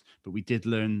 But we did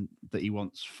learn that he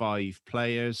wants 5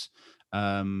 players.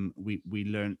 We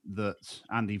learned that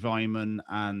Andy Weimann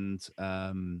and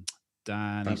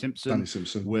Danny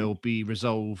Simpson will be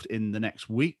resolved in the next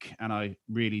week, and I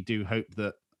really do hope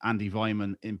that Andy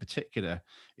Vyman in particular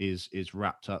is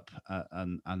wrapped up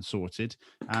and sorted.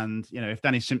 And if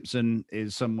Danny Simpson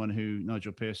is someone who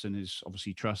Nigel Pearson is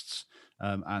obviously trusts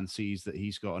and sees that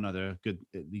he's got another good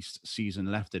at least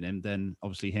season left in him, then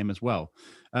obviously him as well.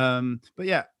 But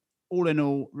yeah, all in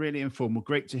all, really informal.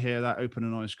 Great to hear that open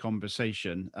and honest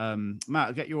conversation. Matt,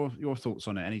 I'll get your thoughts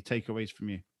on it. Any takeaways from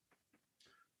you?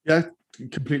 Yeah,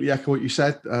 completely echo what you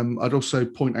said. I'd also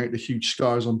point out the huge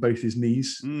scars on both his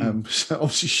knees. So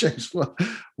obviously shows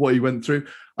what he went through.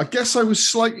 I guess I was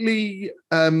slightly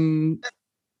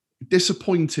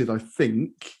disappointed, I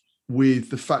think, with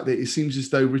the fact that it seems as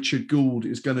though Richard Gould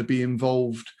is going to be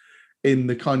involved in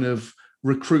the kind of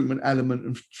recruitment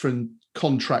element from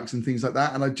contracts and things like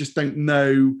that. And I just don't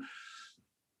know.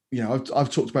 I've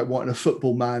talked about wanting a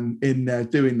football man in there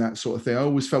doing that sort of thing. I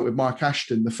always felt with Mark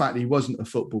Ashton, the fact that he wasn't a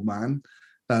football man,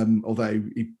 although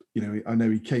I know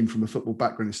he came from a football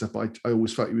background and stuff, but I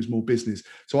always felt he was more business.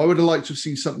 So I would have liked to have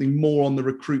seen something more on the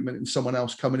recruitment and someone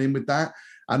else coming in with that,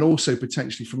 and also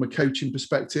potentially from a coaching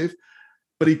perspective.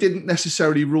 But he didn't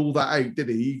necessarily rule that out, did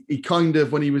he? He kind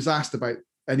of, when he was asked about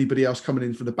anybody else coming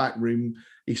in for the back room,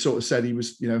 he sort of said he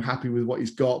was, happy with what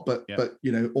he's got, but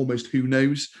almost who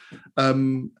knows.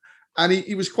 And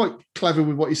he was quite clever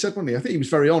with what he said, wasn't he? I think he was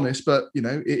very honest, but,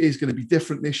 it is going to be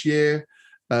different this year.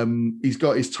 He's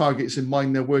got his targets in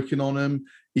mind. They're working on them.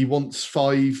 He wants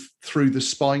 5 through the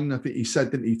spine. I think he said,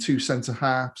 didn't he? 2 centre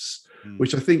halves,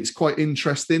 which I think is quite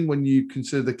interesting when you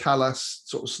consider the Callas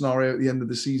sort of scenario at the end of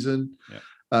the season. Yeah.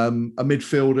 A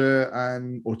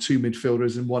midfielder or 2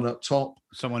 midfielders and 1 up top.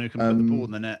 Someone who can put the ball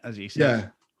in the net, as he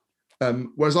said. Yeah.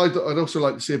 Whereas I'd also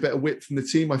like to see a bit of width from the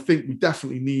team. I think we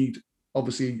definitely need,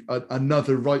 obviously,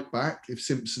 another right back if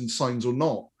Simpson signs or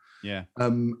not. Yeah.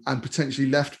 And potentially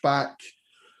left back.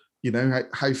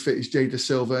 How fit is Jay Da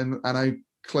Silva and how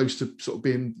close to sort of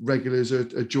being regular as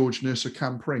a George Nurse or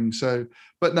Cam Pring. So,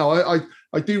 but no,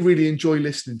 I do really enjoy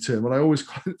listening to him, and I always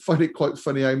find it quite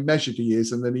funny how measured he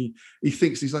is. And then he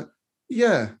thinks he's like,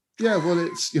 well,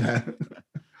 it's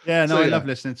Yeah, no, so, I love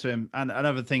listening to him. And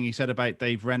another thing he said about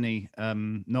Dave Rennie,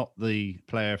 not the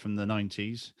player from the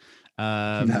 90s,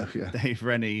 Dave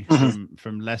Rennie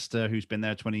from Leicester, who's been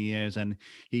there 20 years, and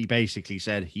he basically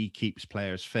said he keeps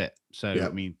players fit. So, I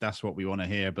mean, that's what we want to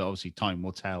hear, but obviously time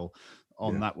will tell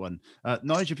on that one.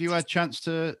 Nigel, have you had a chance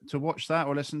to watch that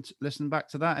or listen back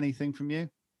to that? Anything from you?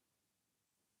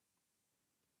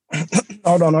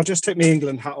 Hold on, I'll just take my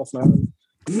England hat off now and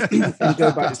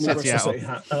go back to my Bristol City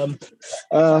hat.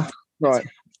 Right.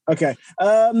 Okay.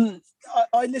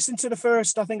 I listened to the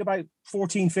first, I think, about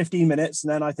 14, 15 minutes,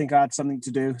 and then I think I had something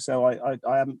to do, so I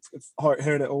haven't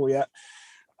heard it all yet.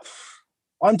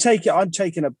 I'm taking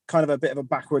a kind of a bit of a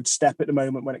backward step at the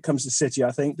moment when it comes to City,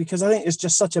 I think, because I think it's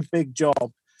just such a big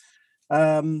job.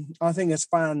 I think as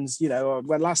fans,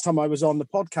 when last time I was on the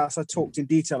podcast, I talked in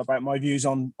detail about my views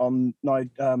on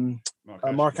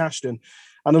Mark Ashton,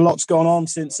 and a lot's gone on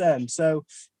since then. So,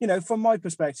 from my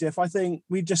perspective, I think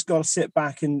we just got to sit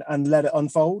back and let it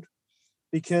unfold,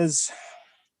 because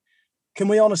can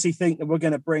we honestly think that we're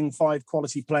going to bring 5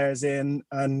 quality players in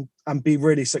and be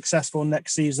really successful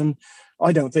next season?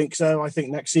 I don't think so. I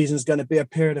think next season is going to be a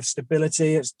period of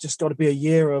stability. It's just got to be a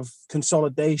year of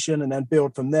consolidation and then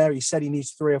build from there. He said he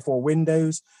needs 3 or 4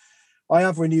 windows. I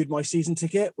have renewed my season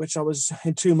ticket, which I was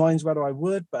in 2 minds whether I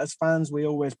would, but as fans, we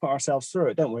always put ourselves through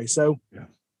it, don't we? So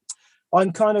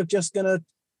I'm kind of just going to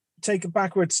take a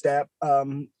backward step,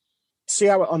 see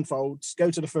how it unfolds,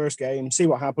 go to the first game, see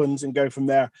what happens, and go from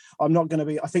there. I'm not going to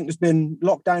be, I think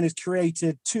lockdown has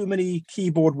created too many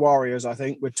keyboard warriors, I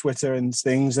think, with Twitter and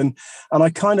things. And I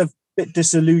kind of bit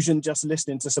disillusioned just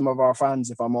listening to some of our fans,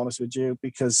 if I'm honest with you,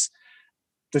 because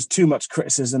there's too much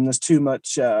criticism. There's too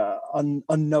much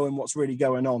unknowing what's really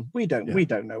going on. We don't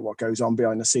know what goes on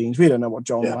behind the scenes. We don't know what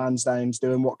John Lansdown's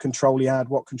doing, what control he had,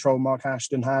 what control Mark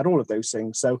Ashton had, all of those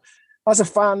things. So as a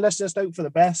fan, let's just hope for the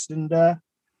best and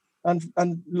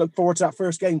look forward to that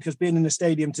first game, because being in the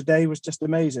stadium today was just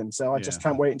amazing. So I just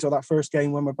can't wait until that first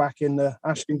game when we're back in the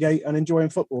Ashton Gate and enjoying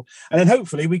football. And then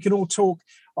hopefully we can all talk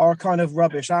our kind of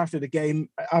rubbish after the game,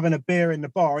 having a beer in the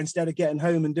bar instead of getting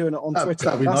home and doing it on Twitter.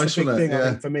 That'd be That's nice, the big thing, I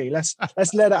think, for me. Let's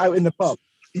let it out in the pub.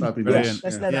 That'd be brilliant.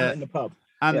 Let's let it out in the pub.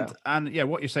 And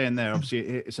what you're saying there, obviously,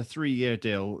 it's a 3-year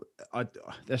deal.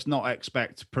 Let's not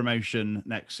expect promotion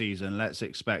next season. Let's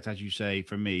expect, as you say,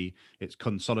 for me, it's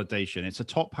consolidation. It's a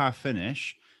top half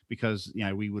finish, because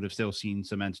we would have still seen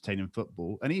some entertaining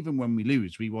football. And even when we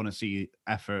lose, we want to see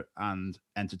effort and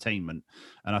entertainment.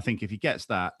 And I think if he gets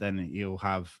that, then he'll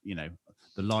have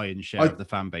the lion's share of the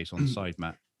fan base on the side,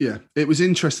 Matt. Yeah, it was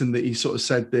interesting that he sort of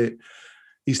said that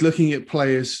he's looking at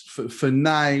players for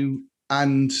now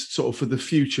and sort of for the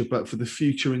future, but for the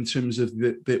future in terms of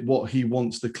what he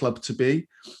wants the club to be.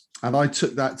 And I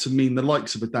took that to mean the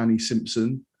likes of a Danny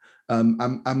Simpson,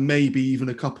 and maybe even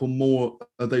a couple more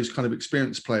of those kind of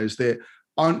experienced players that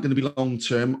aren't going to be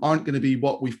long-term, aren't going to be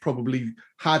what we've probably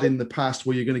had in the past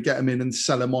where you're going to get them in and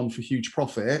sell them on for huge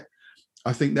profit.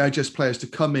 I think they're just players to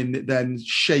come in that then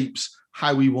shapes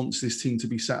how he wants this team to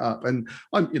be set up. And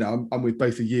I'm with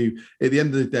both of you. At the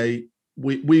end of the day,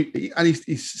 we and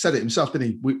he said it himself, didn't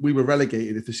he? We were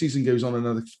relegated. If the season goes on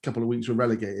another couple of weeks, we're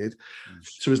relegated.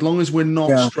 So as long as we're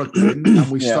not struggling and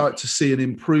we start to see an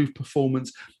improved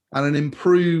performance and an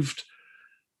improved,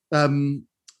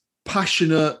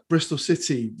 passionate Bristol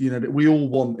City, that we all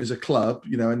want as a club,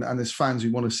 and as fans we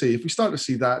want to see. If we start to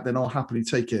see that, then I'll happily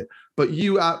take it. But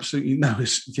you absolutely know,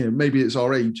 maybe it's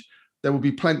our age. There will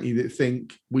be plenty that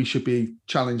think we should be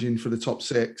challenging for the top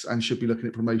 6 and should be looking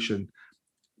at promotion.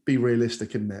 Be realistic,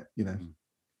 isn't it?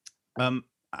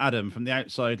 Adam, from the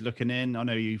outside looking in, I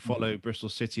know you follow Bristol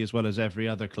City as well as every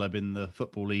other club in the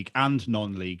Football League and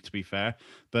non-league, to be fair.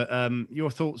 But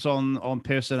your thoughts on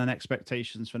Pearson and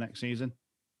expectations for next season?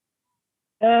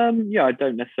 Yeah, I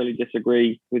don't necessarily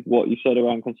disagree with what you said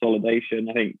around consolidation.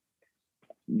 I think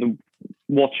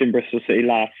watching Bristol City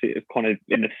kind of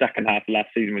in the second half of last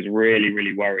season was really,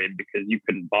 really worrying because you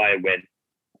couldn't buy a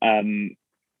win.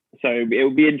 So it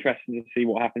will be interesting to see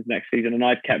what happens next season. And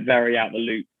I've kept very out the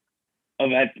loop of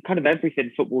kind of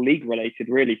everything Football League related,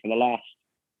 really, for the last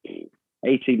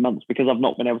 18 months because I've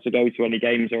not been able to go to any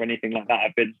games or anything like that.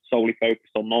 I've been solely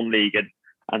focused on non-league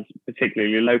and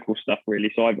particularly local stuff,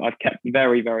 really. So I've kept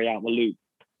very, very out the loop.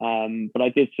 But I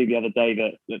did see the other day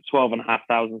that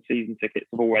 12,500 season tickets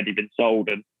have already been sold.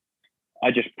 And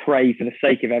I just pray for the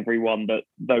sake of everyone that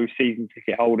those season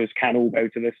ticket holders can all go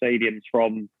to the stadiums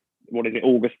from,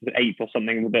 August 8th or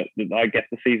something, that I guess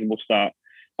the season will start.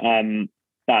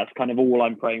 That's kind of all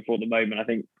I'm praying for at the moment. I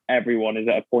think everyone is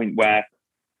at a point where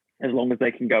as long as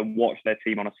they can go and watch their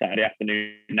team on a Saturday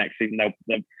afternoon next season, they'll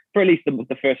for at least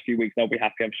the first few weeks, they'll be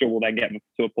happy. I'm sure we'll then get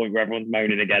to a point where everyone's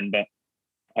moaning again. But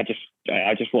I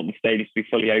just want the stadiums to be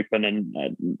fully open. And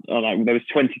there was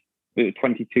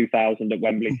 22,000 at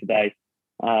Wembley today.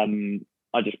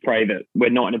 I just pray that we're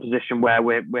not in a position where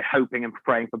we're hoping and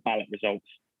praying for ballot results.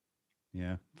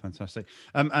 Yeah, fantastic.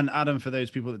 And Adam, for those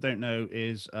people that don't know,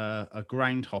 is a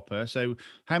ground hopper. So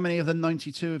how many of the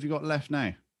 92 have you got left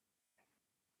now?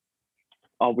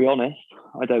 I'll be honest,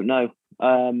 I don't know.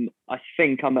 I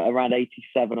think I'm at around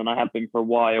 87 and I have been for a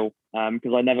while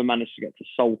because I never managed to get to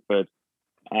Salford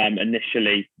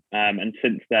initially. And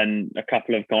since then, a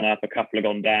couple have gone up, a couple have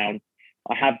gone down.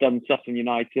 I have done Sutton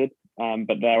United,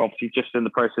 but they're obviously just in the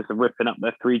process of ripping up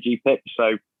their 3G pitch.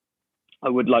 So I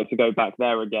would like to go back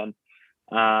there again.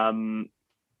 And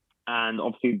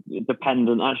obviously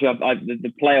dependent, actually,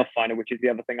 the playoff final, which is the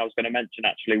other thing I was going to mention,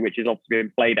 actually, which is obviously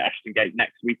being played at Ashton Gate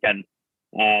next weekend,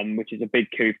 which is a big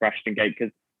coup for Ashton Gate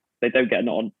because they don't get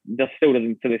still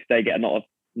doesn't to this day get a lot of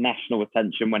national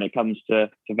attention when it comes to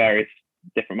various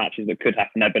different matches that could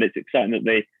happen there. But it's exciting that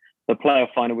the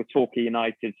playoff final with Torquay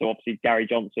United, so obviously Gary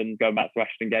Johnson going back to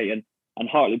Ashton Gate and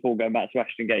Hartlepool going back to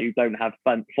Ashton Gate, who don't have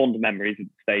fond memories of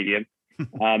the stadium.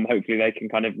 Hopefully they can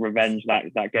kind of revenge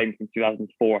that game from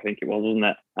 2004, I think it was, wasn't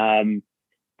it?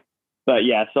 But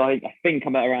yeah, so I think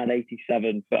I'm at around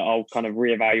 87, but I'll kind of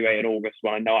reevaluate in August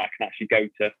when I know I can actually go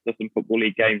to some Football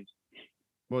League games.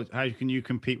 Well, how can you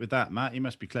compete with that, Matt? You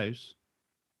must be close.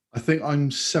 I think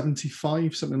I'm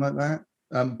 75, something like that.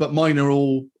 But mine are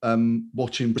all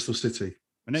watching Bristol City.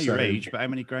 I know your age, but how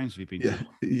many grounds have you been to?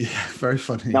 Yeah, very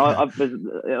funny. Now,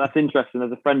 that's interesting.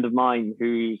 There's a friend of mine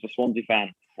who's a Swansea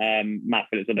fan, Matt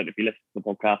Phillips. I don't know if he listens to the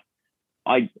podcast.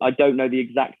 I don't know the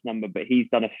exact number, but he's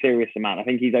done a serious amount. I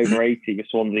think he's over 80 with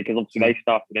Swansea because obviously they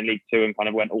started in League Two and kind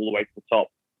of went all the way to the top.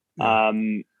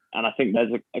 And I think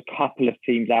there's a couple of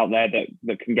teams out there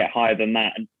that can get higher than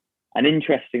that. And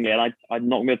interestingly, and I'm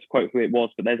not going to quote who it was,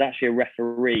 but there's actually a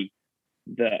referee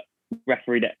that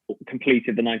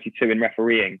completed the 92 in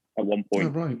refereeing at one point. Oh,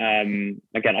 right.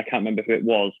 Again, I can't remember who it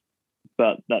was,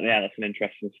 but that's an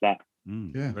interesting stat.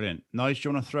 Yeah, brilliant. Nice. Do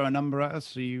you want to throw a number at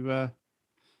us? Are you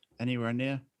anywhere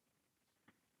near?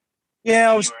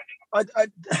 Yeah, I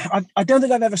don't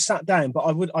think I've ever sat down, but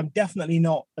I'm definitely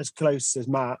not as close as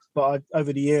Matt. But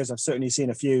over the years, I've certainly seen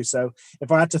a few. So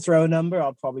if I had to throw a number,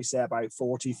 I'd probably say about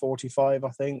 40, 45, I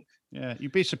think. Yeah,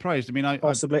 you'd be surprised. I mean,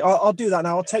 possibly. I'll do that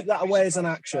now. I'll take that away as an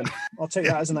action. I'll take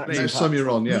that as an action. Next time you're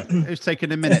on, yeah. It's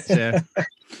taken a minute here.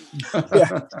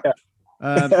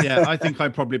 Yeah. I think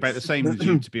I'm probably about the same as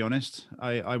you, to be honest.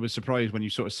 I was surprised when you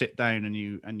sort of sit down and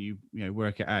you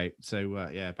work it out. So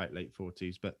yeah, about late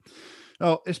 40s. But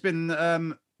it's been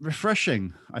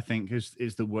refreshing, I think,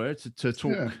 is the word to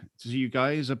talk Yeah. to you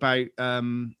guys about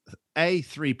A,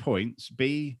 3 points,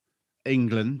 B,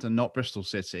 England and not Bristol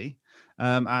City.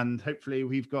 And hopefully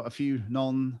we've got a few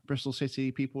non-Bristol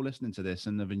City people listening to this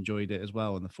and have enjoyed it as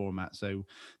well in the format. So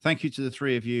thank you to the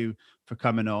three of you for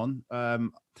coming on.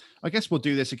 I guess we'll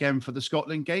do this again for the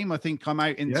Scotland game. I think I'm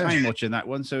out in time watching that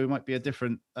one, so it might be a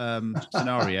different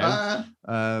scenario.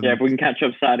 If we can catch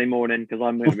up Saturday morning, because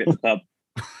I'm going to be at the pub.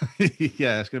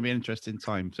 Yeah, it's going to be an interesting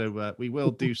time. So we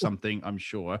will do something, I'm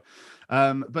sure.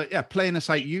 But yeah, playing us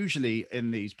out usually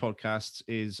in these podcasts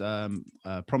is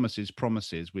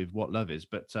promises with What Love Is.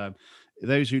 But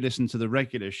those who listen to the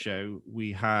regular show,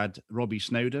 we had Robbie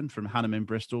Snowden from Hannam in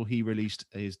Bristol. He released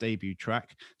his debut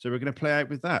track. So we're going to play out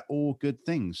with that. All good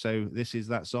things. So this is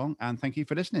that song. And thank you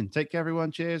for listening. Take care,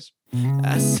 everyone. Cheers.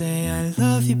 I say I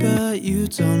love you, but you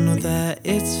don't know that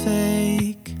it's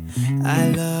fake. I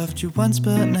loved you once,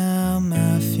 but now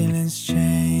my feelings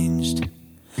changed.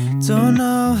 Don't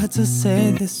know how to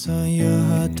say this so your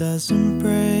heart doesn't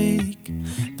break,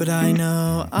 but I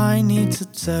know I need to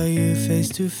tell you face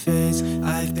to face.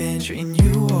 I've been treating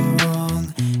you all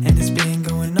wrong, and it's been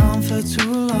going on for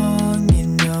too long. You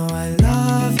know I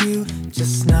love you,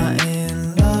 just not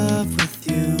in love with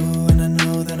you. And I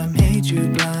know that I made you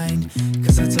blind,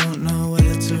 cause I don't know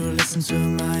whether to listen to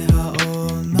my heart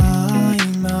or my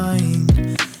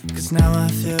mind. Cause now I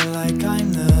feel like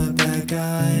I'm the bad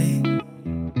guy.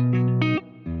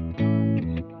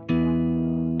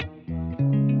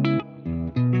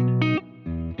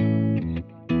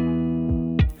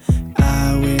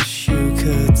 I wish you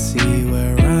could see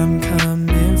where I'm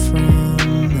coming from.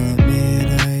 Admit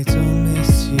I don't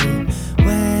miss you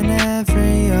whenever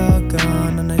you're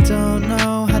gone, and I don't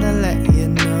know how to let you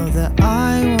know that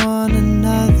I want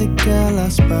another girl. Our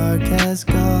spark has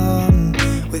gone.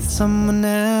 With someone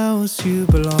else you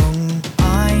belong.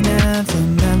 I never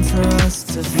meant for us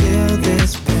to feel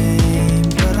this pain,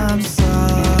 but I'm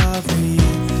sorry,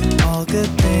 all good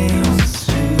things.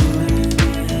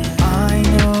 I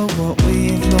know what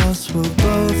we've lost we'll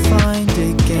both find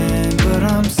again, but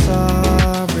I'm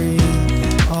sorry,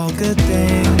 all good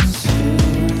things.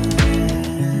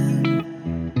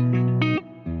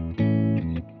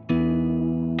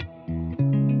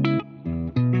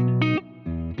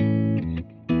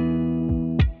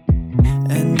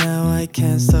 And now I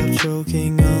can't stop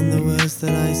choking on the words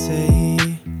that I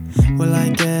say. Well, I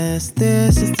guess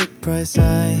this is the price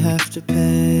I have to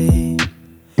pay.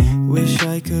 Wish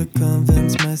I could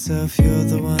convince myself you're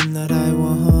the one that I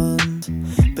want,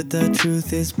 but the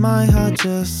truth is my heart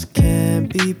just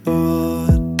can't be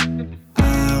bought.